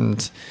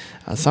important?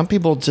 Some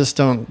people just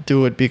don't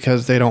do it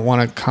because they don't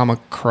want to come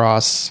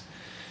across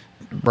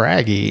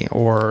braggy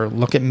or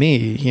look at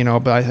me,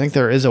 but I think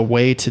there is a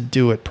way to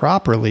do it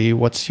properly.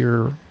 What's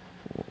your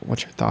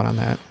what's your thought on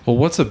that? Well,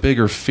 what's a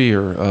bigger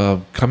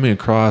fear, coming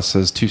across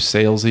as too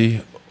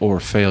salesy or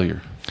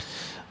failure?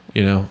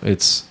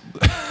 It's.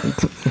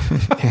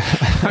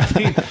 I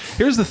mean,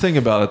 here's the thing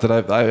about it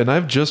that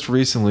I've just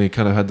recently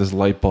kind of had this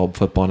light bulb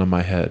flip on in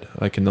my head,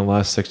 like in the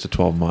last 6 to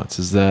 12 months,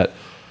 is that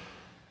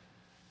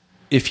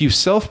if you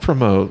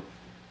self-promote,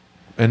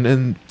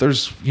 and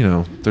there's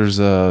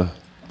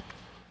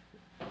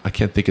I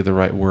can't think of the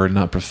right word,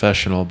 not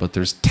professional, but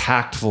there's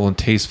tactful and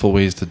tasteful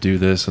ways to do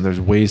this, and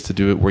there's ways to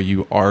do it where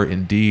you are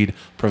indeed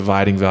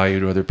providing value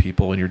to other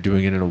people and you're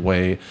doing it in a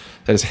way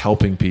that is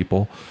helping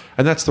people,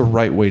 and that's the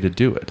right way to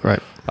do it.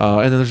 Right.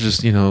 And then there's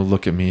just,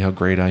 look at me, how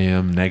great I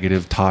am,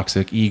 negative,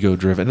 toxic,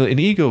 ego-driven. And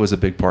ego is a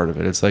big part of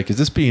it. It's like, is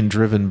this being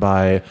driven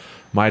by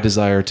my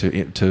desire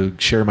to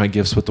share my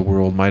gifts with the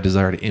world, my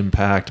desire to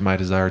impact, my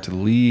desire to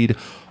lead,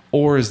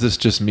 or is this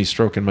just me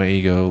stroking my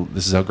ego?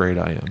 This is how great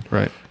I am.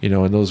 Right.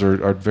 And those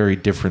are very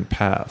different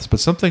paths. But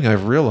something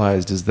I've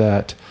realized is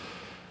that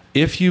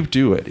if you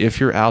do it, if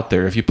you're out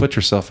there, if you put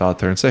yourself out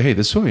there and say, hey,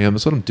 this is who I am,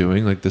 this is what I'm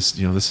doing, like this,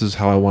 this is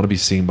how I want to be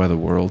seen by the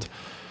world.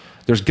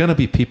 There's going to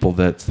be people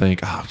that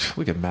think, oh,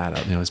 look at Matt,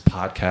 his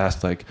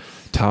podcast, like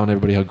telling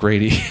everybody how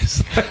great he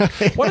is.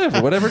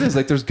 whatever it is.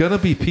 Like, there's going to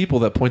be people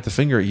that point the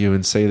finger at you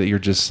and say that you're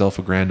just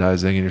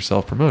self-aggrandizing and you're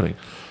self-promoting.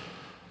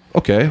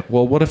 Okay,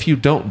 well, what if you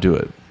don't do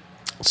it?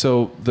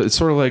 So it's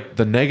sort of like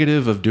the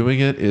negative of doing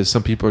it is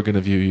some people are going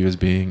to view you as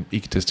being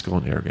egotistical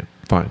and arrogant.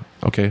 Fine.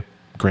 Okay.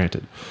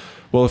 Granted.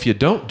 Well, if you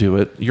don't do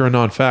it, you're a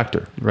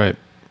non-factor. Right.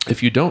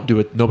 If you don't do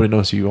it, nobody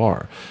knows who you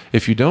are.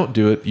 If you don't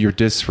do it, you're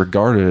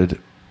disregarded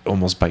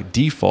almost by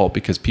default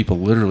because people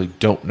literally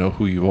don't know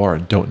who you are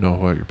and don't know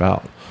what you're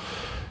about.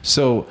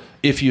 So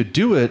if you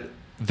do it,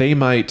 they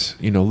might,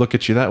 look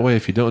at you that way.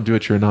 If you don't do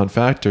it, you're a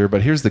non-factor.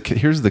 But here's the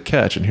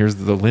catch, and here's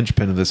the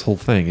linchpin of this whole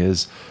thing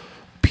is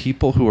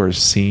people who are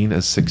seen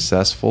as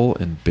successful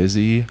and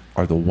busy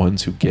are the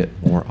ones who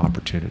get more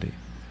opportunity.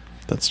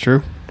 That's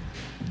true.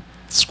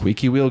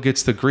 Squeaky wheel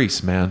gets the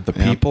grease, man. The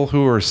people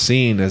who are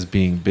seen as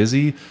being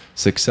busy,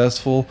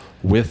 successful,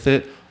 with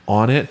it,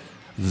 on it,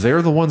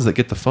 they're the ones that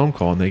get the phone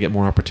call and they get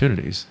more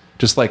opportunities.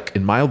 Just like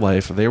in my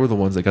life, they were the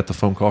ones that got the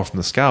phone call from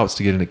the scouts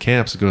to get into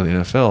camps to go to the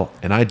NFL,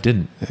 and I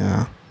didn't.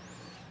 Yeah.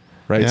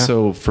 Right? Yeah.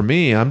 So for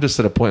me, I'm just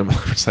at a point where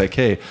it's like,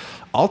 hey,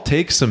 I'll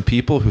take some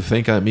people who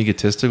think I'm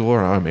egotistical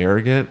or I'm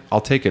arrogant.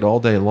 I'll take it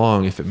all day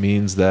long if it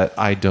means that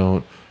I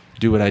don't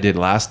do what I did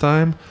last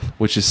time,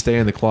 which is stay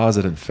in the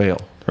closet and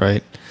fail.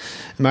 Right.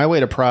 My way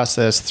to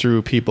process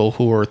through people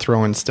who are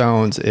throwing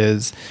stones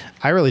is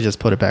I really just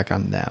put it back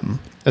on them.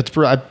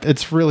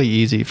 It's really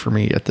easy for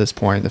me at this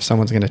point. If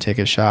someone's going to take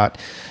a shot,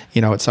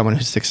 at someone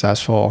who's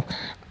successful,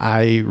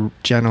 I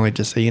generally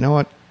just say, you know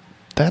what,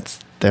 that's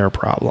their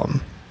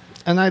problem.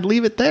 And I'd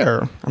leave it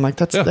there. I'm like,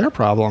 that's their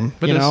problem.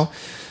 Who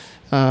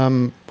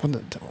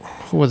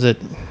was it?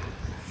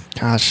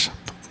 Gosh,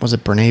 was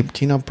it Brene?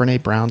 Do you know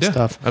Brene Brown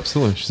stuff?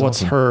 Absolutely. She's What's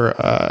awesome.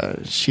 her?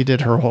 She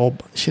did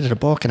a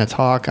book and a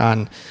talk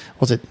on,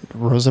 was it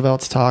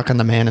Roosevelt's talk on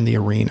the man in the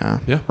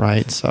arena? Yeah.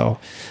 Right. So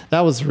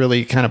that was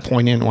really kind of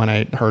poignant when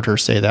I heard her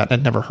say that.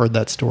 I'd never heard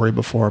that story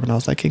before, but I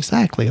was like,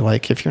 exactly.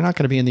 Like, if you're not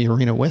going to be in the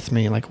arena with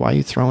me, like, why are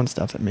you throwing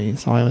stuff at me?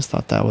 So I always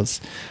thought that was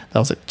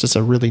just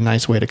a really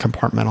nice way to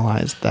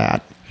compartmentalize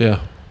that. Yeah.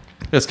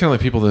 It's kind of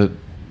like people that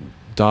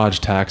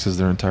dodge taxes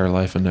their entire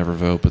life and never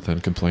vote, but then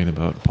complain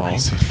about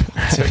policy.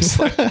 It's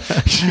like,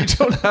 you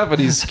don't have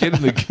any skin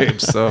in the game,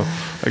 so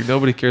like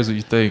nobody cares what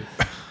you think.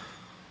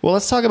 Well,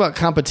 let's talk about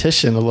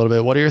competition a little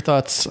bit. What are your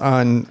thoughts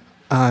on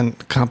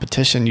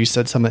competition? You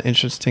said something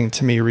interesting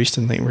to me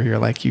recently where you're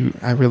like,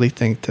 I really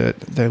think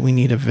that we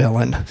need a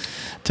villain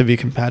to be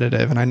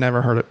competitive, and I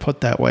never heard it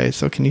put that way.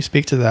 So can you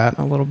speak to that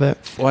a little bit?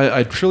 Well,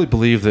 I truly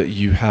believe that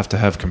you have to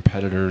have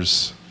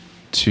competitors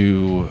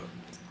to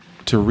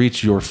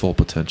reach your full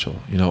potential.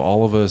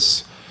 All of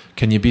us,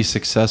 can you be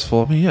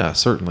successful? I mean, yeah,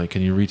 certainly.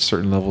 Can you reach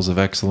certain levels of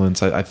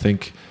excellence? I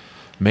think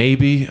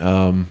maybe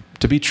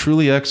to be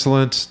truly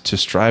excellent, to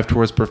strive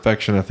towards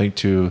perfection, I think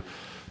to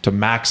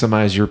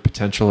maximize your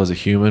potential as a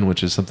human,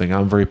 which is something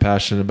I'm very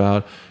passionate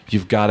about,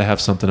 you've got to have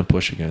something to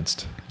push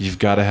against. You've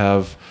got to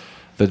have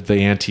the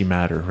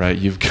antimatter, right?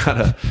 You've got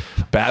to,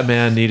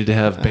 Batman needed to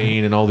have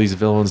Bane and all these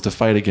villains to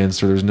fight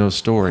against, or there's no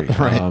story.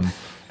 Right.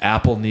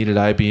 Apple needed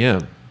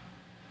IBM.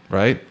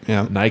 Right?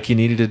 Yeah. Nike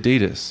needed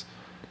Adidas.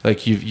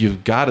 Like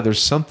you've got to,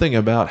 there's something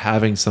about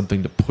having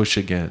something to push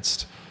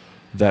against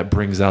that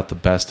brings out the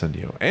best in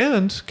you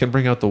and can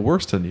bring out the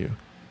worst in you.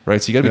 Right?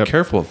 So you got to be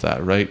careful with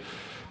that, right?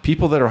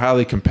 People that are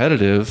highly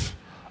competitive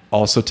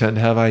also tend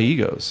to have high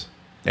egos.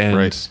 And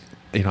right.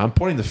 I'm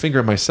pointing the finger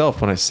at myself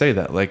when I say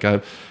that. Like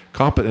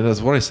competent,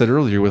 as what I said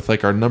earlier, with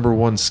like our number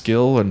one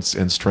skill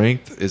and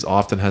strength is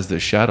often has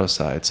this shadow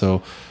side.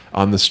 So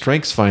on the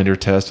Strengths Finder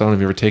test, I don't know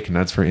if you've ever taken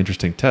that. It's a very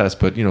interesting test,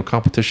 but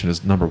competition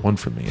is number one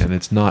for me, and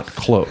it's not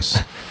close.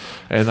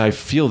 And I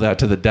feel that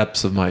to the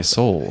depths of my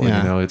soul.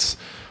 Yeah. And,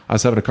 I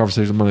was having a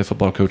conversation with one of the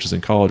football coaches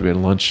in college. We had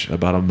lunch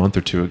about a month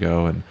or two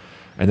ago, and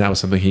And that was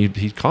something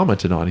he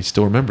commented on. He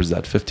still remembers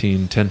that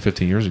 15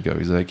 years ago.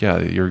 He's like, yeah,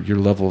 you're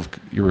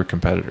a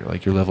competitor.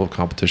 Like, your level of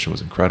competition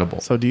was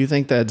incredible. So do you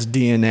think that's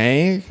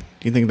DNA?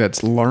 Do you think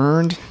that's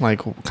learned?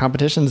 Like,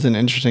 competition's an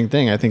interesting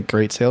thing. I think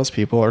great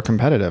salespeople are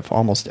competitive.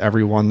 Almost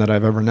everyone that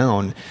I've ever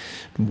known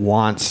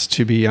wants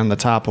to be on the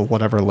top of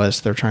whatever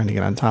list they're trying to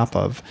get on top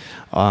of.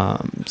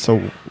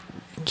 So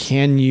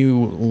can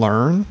you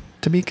learn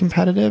to be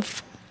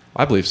competitive?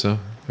 I believe so.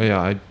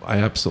 Yeah, I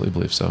absolutely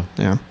believe so.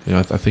 Yeah.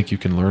 I think you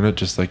can learn it,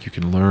 just like you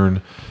can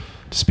learn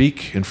to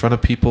speak in front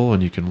of people,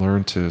 and you can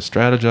learn to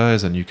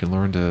strategize, and you can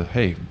learn to,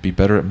 hey, be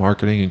better at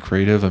marketing and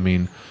creative. I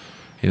mean,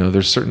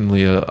 there's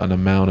certainly an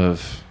amount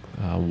of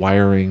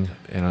wiring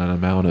and an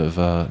amount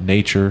of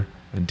nature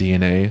and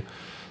DNA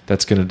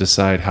that's going to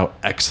decide how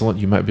excellent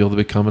you might be able to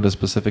become at a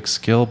specific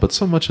skill. But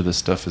so much of this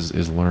stuff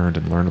is learned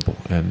and learnable.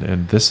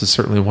 And this is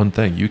certainly one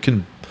thing. You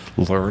can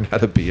learn how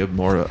to be a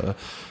more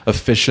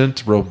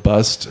efficient,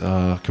 robust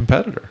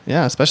competitor.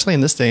 Yeah, especially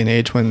in this day and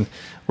age when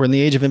we're in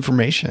the age of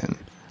information.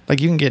 Like,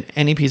 you can get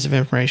any piece of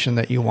information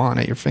that you want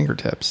at your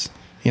fingertips.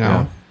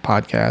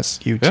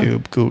 Podcasts,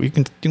 YouTube, Google. You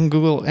can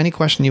Google any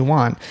question you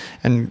want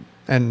and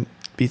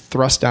be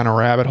thrust down a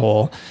rabbit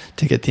hole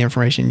to get the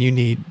information you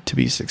need to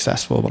be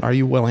successful. But are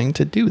you willing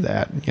to do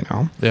that?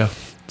 Yeah.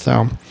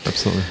 So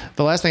absolutely.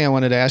 The last thing I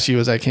wanted to ask you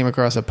is, I came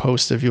across a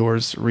post of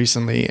yours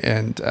recently,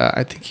 and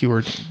I think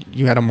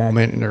you had a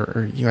moment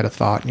or you had a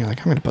thought, and you're like,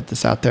 I'm going to put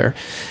this out there.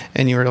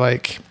 And you were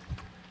like,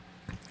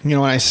 when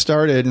I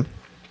started,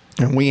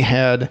 and we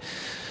had,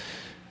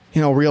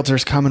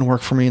 realtors come and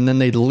work for me, and then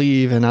they'd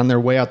leave, and on their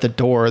way out the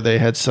door, they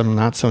had some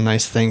not so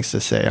nice things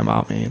to say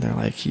about me. They're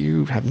like,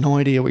 you have no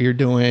idea what you're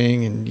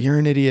doing, and you're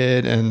an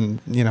idiot,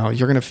 and,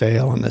 you're going to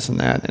fail, and this and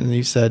that. And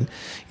you said,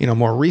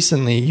 more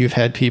recently, you've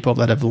had people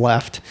that have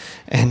left,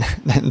 and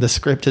then the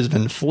script has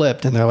been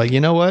flipped, and they're like, you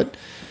know what?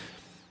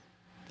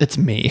 It's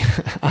me.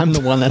 I'm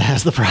the one that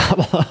has the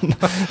problem.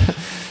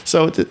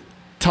 So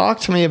talk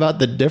to me about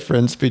the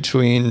difference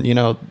between,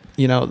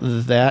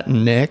 that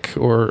Nick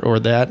or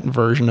that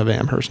version of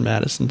Amherst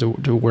Madison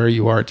to where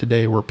you are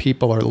today, where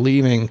people are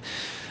leaving,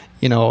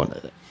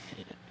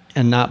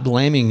 and not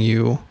blaming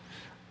you,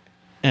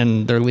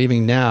 and they're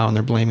leaving now and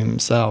they're blaming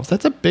themselves.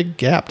 That's a big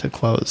gap to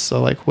close. So,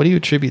 like, what do you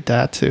attribute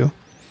that to?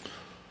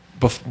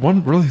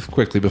 One really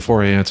quickly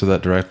before I answer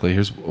that directly,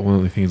 here's one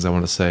of the things I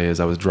want to say is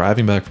I was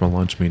driving back from a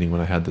lunch meeting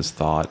when I had this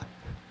thought.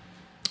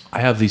 I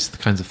have these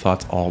kinds of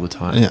thoughts all the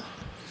time. Yeah.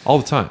 All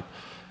the time.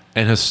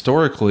 And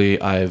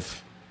historically,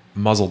 I've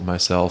muzzled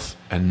myself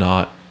and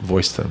not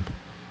voiced them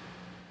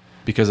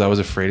because I was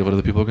afraid of what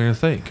other people were going to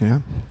think.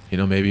 Yeah.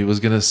 Maybe it was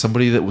going to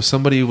somebody was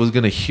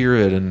going to hear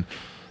it and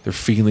their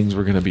feelings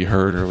were going to be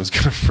hurt, or it was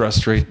going to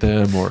frustrate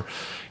them, or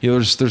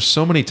there's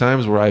so many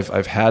times where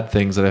I've had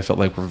things that I felt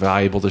like were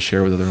valuable to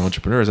share with other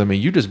entrepreneurs. I mean,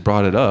 you just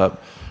brought it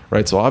up,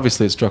 right? So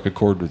obviously it struck a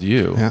chord with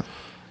you. Yeah.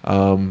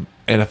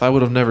 And if I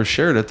would have never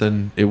shared it,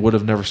 then it would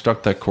have never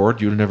struck that chord.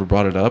 You would have never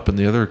brought it up. And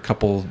the other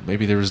couple,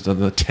 maybe there was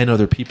the 10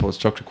 other people it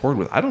struck a chord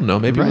with. I don't know.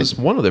 Maybe It was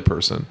one other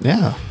person.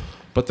 Yeah.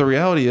 But the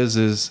reality is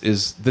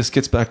this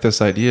gets back to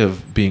this idea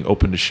of being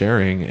open to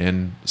sharing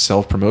and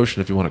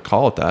self-promotion, if you want to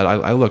call it that.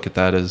 I look at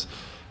that as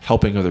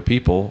helping other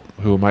people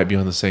who might be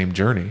on the same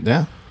journey.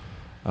 Yeah.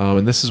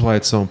 And this is why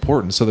it's so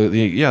important. So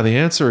the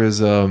answer is,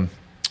 I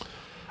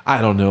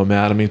don't know,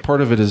 Matt. I mean,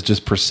 part of it is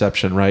just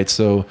perception, right?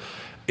 So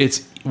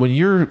it's when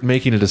you're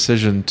making a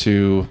decision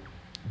to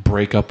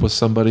break up with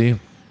somebody,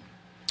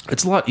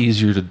 it's a lot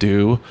easier to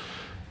do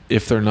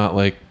if they're not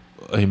like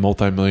a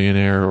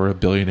multimillionaire or a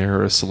billionaire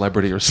or a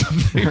celebrity or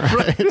something,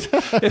 right?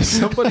 If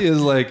somebody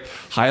is like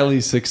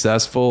highly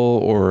successful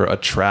or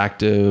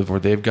attractive, or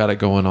they've got it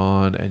going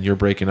on and you're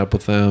breaking up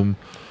with them,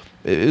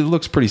 it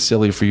looks pretty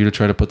silly for you to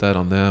try to put that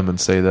on them and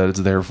say that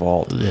it's their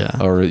fault. Yeah.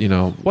 Or,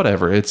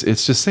 whatever. It's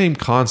just same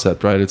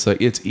concept, right? It's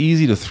like, it's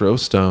easy to throw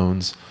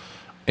stones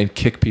and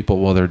kick people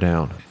while they're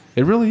down.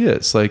 It really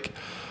is. Like,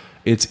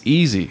 it's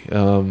easy.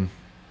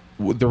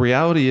 The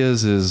reality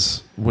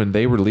is when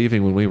they were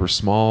leaving, when we were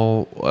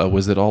small,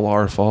 was it all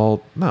our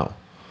fault? No.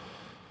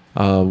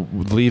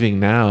 Leaving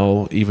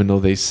now, even though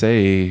they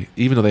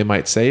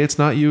might say it's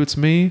not you, it's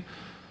me,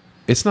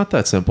 it's not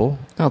that simple.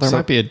 No, there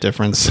might be a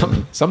difference.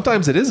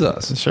 Sometimes it is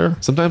us. Sure.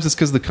 Sometimes it's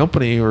because the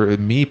company or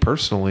me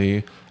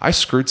personally, I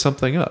screwed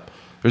something up.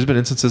 There's been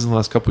instances in the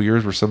last couple of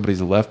years where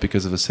somebody's left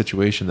because of a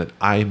situation that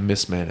I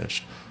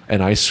mismanaged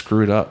and I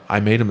screwed up. I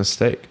made a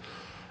mistake.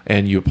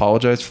 And you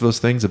apologize for those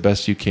things the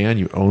best you can.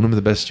 You own them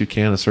the best you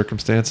can in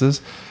circumstances.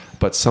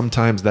 But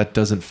sometimes that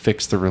doesn't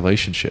fix the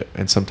relationship.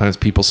 And sometimes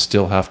people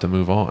still have to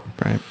move on.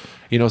 Right.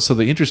 So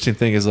the interesting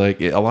thing is,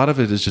 like, a lot of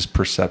it is just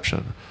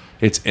perception.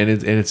 It's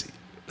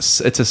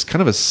a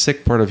kind of a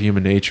sick part of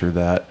human nature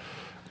that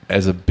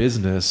as a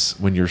business,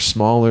 when you're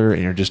smaller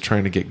and you're just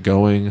trying to get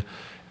going,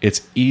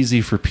 it's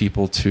easy for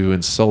people to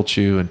insult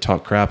you and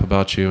talk crap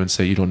about you and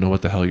say you don't know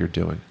what the hell you're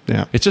doing.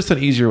 Yeah. It's just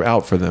an easier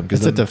out for them.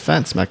 It's a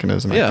defense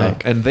mechanism, I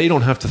think. And they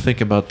don't have to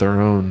think about their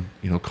own,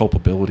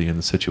 culpability in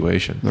the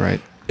situation. Right.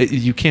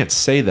 you can't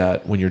say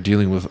that when you're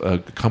dealing with a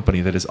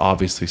company that is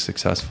obviously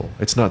successful.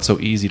 It's not so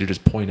easy to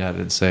just point at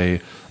it and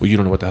say, well, you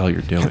don't know what the hell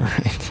you're doing.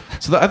 Right.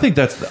 So I think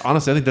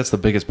honestly, I think that's the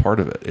biggest part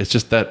of it. It's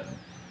just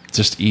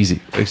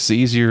easy. It's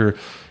easier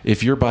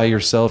if you're by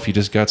yourself, you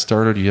just got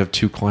started, you have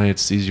 2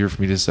 clients, it's easier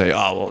for me to say,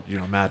 oh,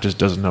 well, Matt just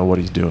doesn't know what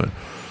he's doing.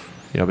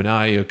 But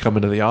now you come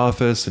into the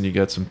office and you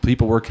got some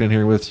people working in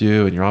here with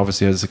you and you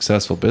obviously have a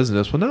successful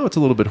business. Well, now it's a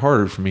little bit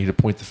harder for me to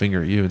point the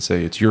finger at you and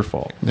say it's your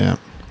fault. Yeah.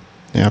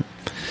 Yeah.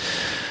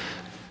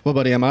 Well,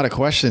 buddy, I'm out of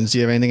questions. Do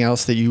you have anything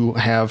else that you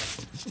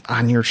have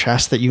on your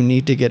chest that you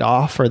need to get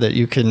off or that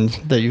you can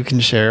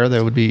share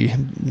that would be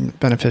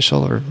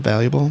beneficial or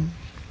valuable?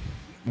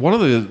 One of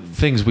the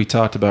things we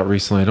talked about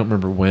recently, I don't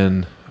remember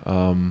when,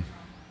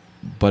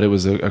 but it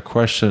was a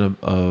question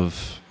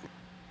of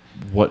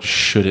what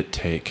should it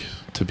take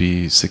to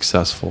be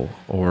successful,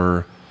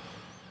 or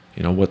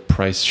what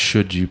price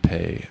should you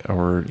pay,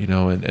 or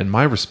and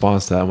my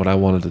response to that, what I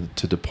wanted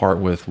to depart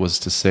with, was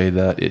to say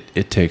that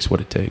it takes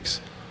what it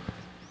takes.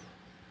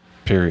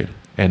 Period.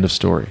 End of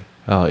story.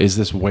 Is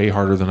this way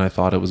harder than I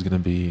thought it was going to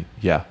be?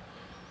 Yeah.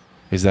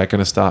 Is that going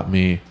to stop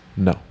me?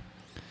 No.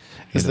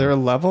 Is there a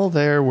level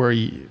there where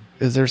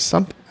is there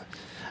some?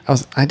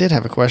 I did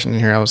have a question in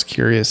here. I was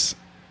curious.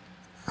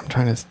 I'm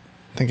trying to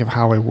think of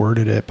how I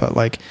worded it, but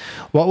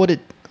what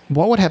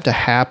would have to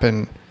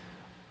happen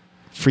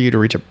for you to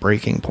reach a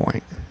breaking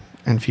point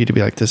and for you to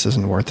be like, this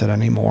isn't worth it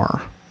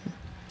anymore?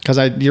 Because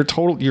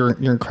you're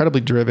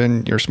incredibly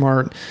driven, you're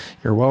smart,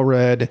 you're well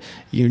read,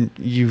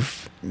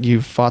 you've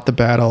fought the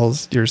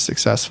battles, you're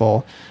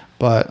successful,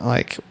 but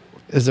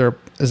is there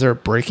a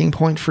breaking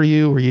point for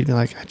you where you'd be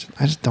like,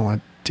 I just don't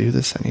want to do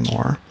this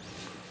anymore?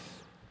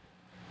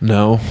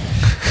 No.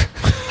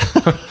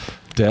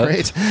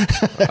 Death.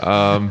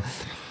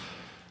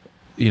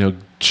 Great.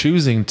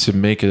 Choosing to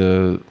make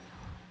a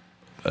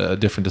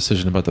different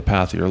decision about the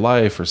path of your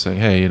life, or saying,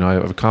 hey,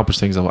 I've accomplished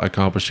things I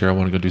accomplished here, I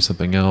want to go do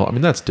something else. I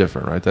mean, that's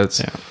different, right?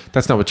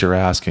 That's not what you're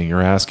asking.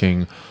 You're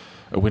asking,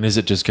 when is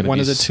it just going to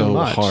be so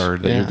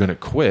hard that you're going to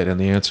quit? And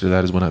the answer to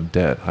that is when I'm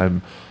dead.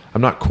 I'm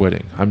not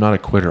quitting. I'm not a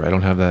quitter. I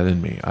don't have that in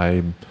me.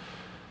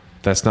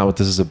 That's not what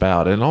this is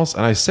about. And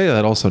I say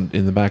that also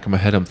in the back of my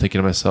head, I'm thinking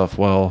to myself,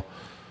 well,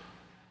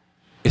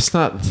 it's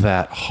not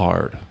that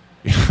hard.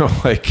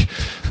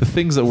 The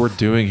things that we're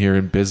doing here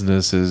in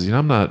business is,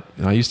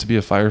 I used to be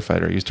a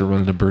firefighter. I used to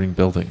run into burning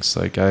buildings.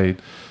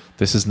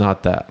 This is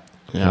not that.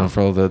 Yeah.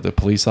 For all the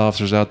police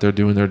officers out there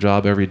doing their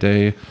job every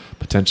day,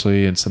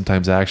 potentially and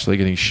sometimes actually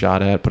getting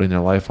shot at, putting their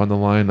life on the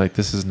line.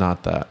 This is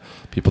not that.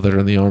 People that are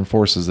in the armed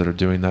forces that are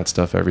doing that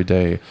stuff every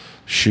day,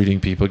 shooting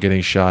people,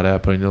 getting shot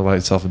at, putting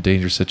themselves in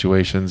dangerous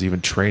situations,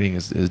 even training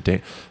is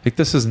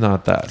this is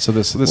not that. So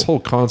this whole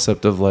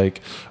concept of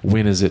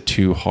when is it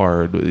too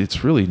hard?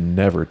 It's really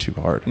never too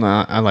hard.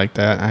 No, I like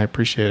that. I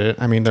appreciate it.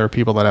 I mean, there are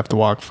people that have to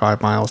walk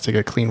 5 miles to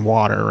get clean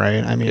water,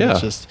 right? I mean, It's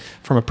just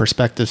from a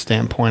perspective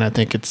standpoint, I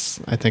think it's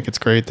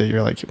great that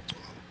you're like,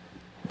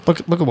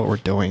 look at what we're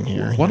doing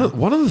here. One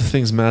of the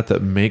things, Matt,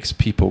 that makes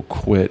people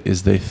quit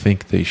is they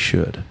think they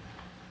should.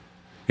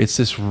 It's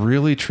this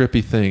really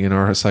trippy thing in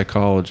our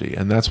psychology.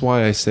 And that's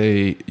why I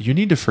say you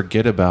need to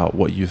forget about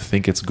what you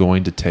think it's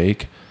going to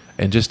take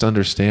and just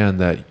understand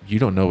that you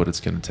don't know what it's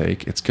going to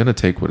take. It's going to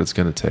take what it's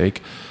going to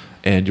take.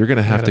 And you're going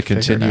to have to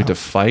continue to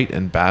fight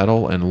and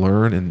battle and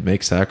learn and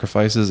make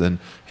sacrifices and,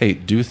 hey,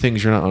 do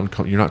things you're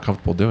not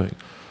comfortable doing.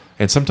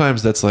 And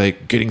sometimes that's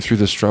getting through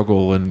the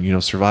struggle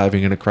and,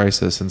 surviving in a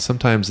crisis. And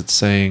sometimes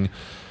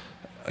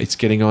it's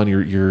getting on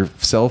your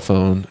cell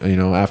phone,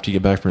 after you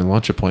get back from your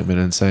lunch appointment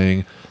and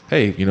saying,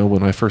 hey,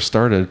 when I first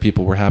started,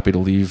 people were happy to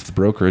leave the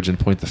brokerage and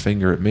point the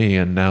finger at me,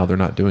 and now they're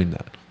not doing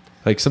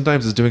that.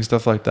 Sometimes it's doing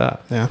stuff like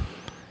that. Yeah.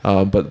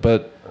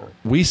 But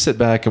we sit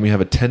back and we have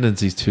a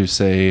tendency to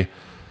say,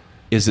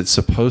 is it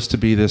supposed to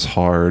be this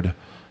hard?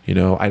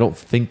 I don't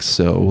think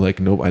so.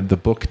 The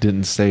book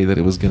didn't say that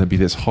it was going to be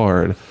this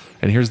hard.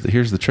 And here's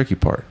the tricky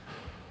part.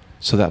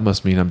 So that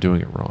must mean I'm doing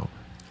it wrong.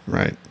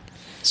 Right.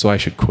 So I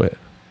should quit.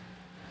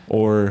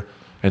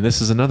 And this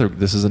is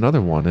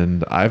another one,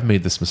 and I've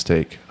made this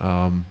mistake.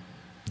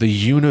 The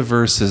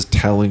universe is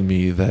telling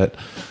me that,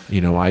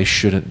 I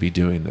shouldn't be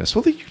doing this.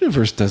 Well, the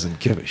universe doesn't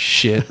give a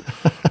shit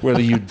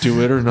whether you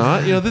do it or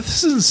not.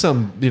 This isn't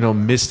some,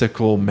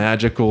 mystical,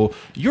 magical,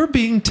 you're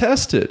being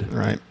tested.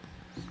 Right.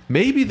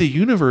 Maybe the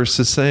universe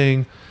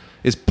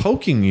is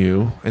poking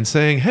you and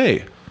saying,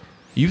 hey,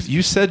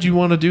 you said you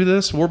want to do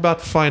this. We're about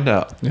to find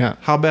out. Yeah.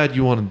 How bad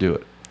you want to do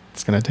it.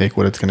 It's going to take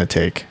what it's going to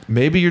take.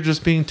 Maybe you're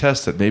just being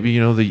tested. Maybe,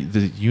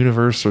 the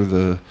universe or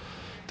the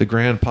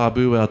grand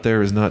Pabu out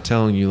there is not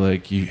telling you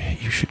you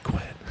should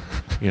quit,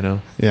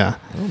 Yeah.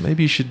 Well,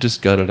 maybe you should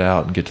just gut it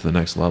out and get to the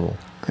next level.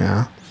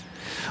 Yeah.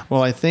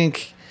 Well, I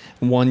think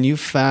when you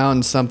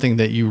found something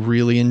that you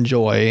really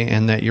enjoy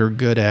and that you're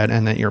good at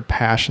and that you're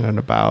passionate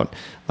about,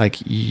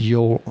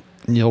 you'll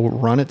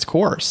run its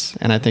course.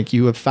 And I think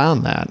you have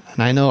found that.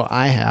 And I know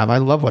I have. I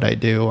love what I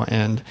do.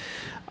 And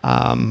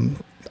I'm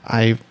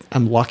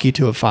lucky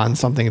to have found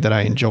something that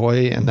I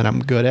enjoy and that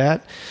I'm good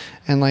at.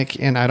 And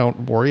I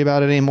don't worry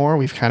about it anymore.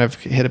 We've kind of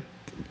hit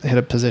hit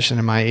a position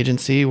in my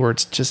agency where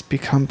it's just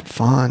become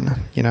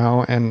fun,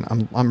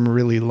 and I'm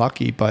really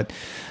lucky. But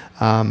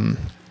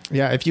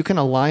if you can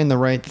align the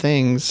right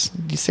things,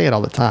 you say it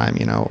all the time.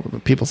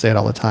 People say it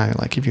all the time.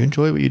 Like, if you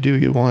enjoy what you do,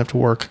 you won't have to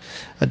work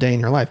a day in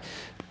your life.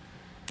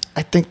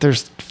 I think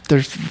there's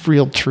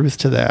real truth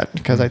to that,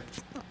 because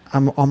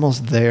I'm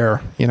almost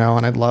there, and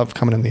I love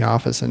coming in the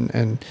office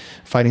and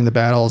fighting the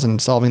battles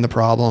and solving the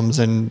problems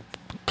and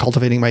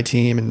cultivating my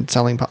team and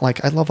selling.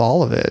 Like, I love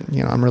all of it.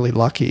 I'm really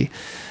lucky.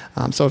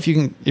 So if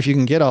you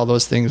can get all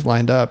those things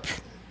lined up,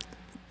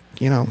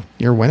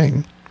 you're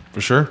winning.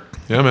 For sure.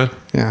 Yeah, man.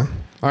 Yeah.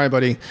 All right,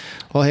 buddy.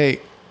 Well, hey,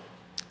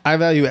 I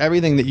value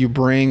everything that you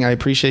bring. I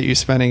appreciate you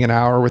spending an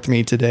hour with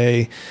me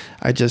today.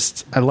 I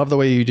love the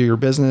way you do your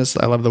business.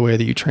 I love the way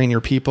that you train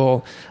your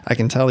people. I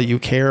can tell that you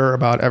care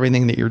about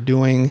everything that you're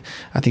doing.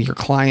 I think your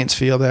clients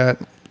feel that.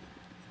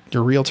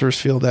 Your realtors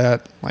feel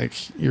that. Like,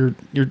 you're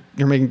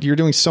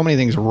doing so many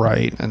things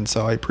right. And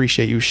so I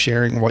appreciate you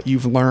sharing what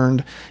you've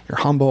learned. You're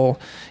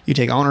humble. You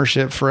take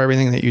ownership for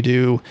everything that you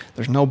do.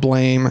 There's no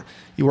blame.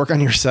 You work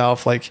on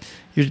yourself. Like,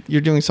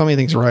 you're doing so many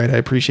things right. I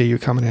appreciate you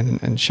coming in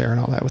and sharing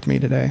all that with me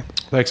today.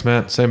 Thanks,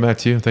 Matt. Same back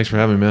to you. Thanks for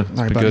having me, man.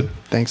 All right, buddy. Good.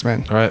 Thanks,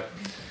 man.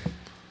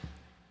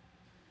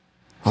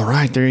 All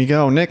right, there you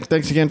go. Nick,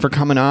 thanks again for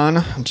coming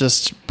on.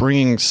 Just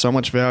bringing so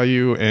much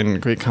value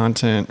and great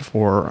content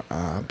for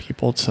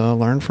people to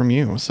learn from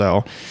you.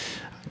 So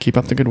keep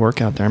up the good work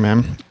out there,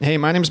 man. Hey,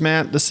 my name's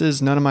Matt. This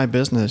is None of My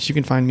Business. You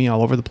can find me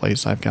all over the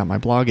place. I've got my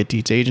blog at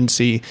Dietz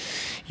Agency.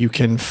 You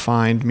can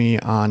find me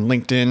on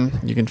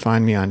LinkedIn. You can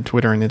find me on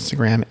Twitter and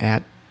Instagram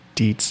at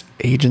Dietz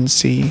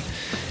Agency.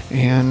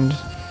 And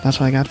that's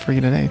what I got for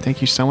you today.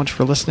 Thank you so much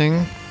for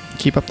listening.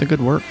 Keep up the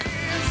good work.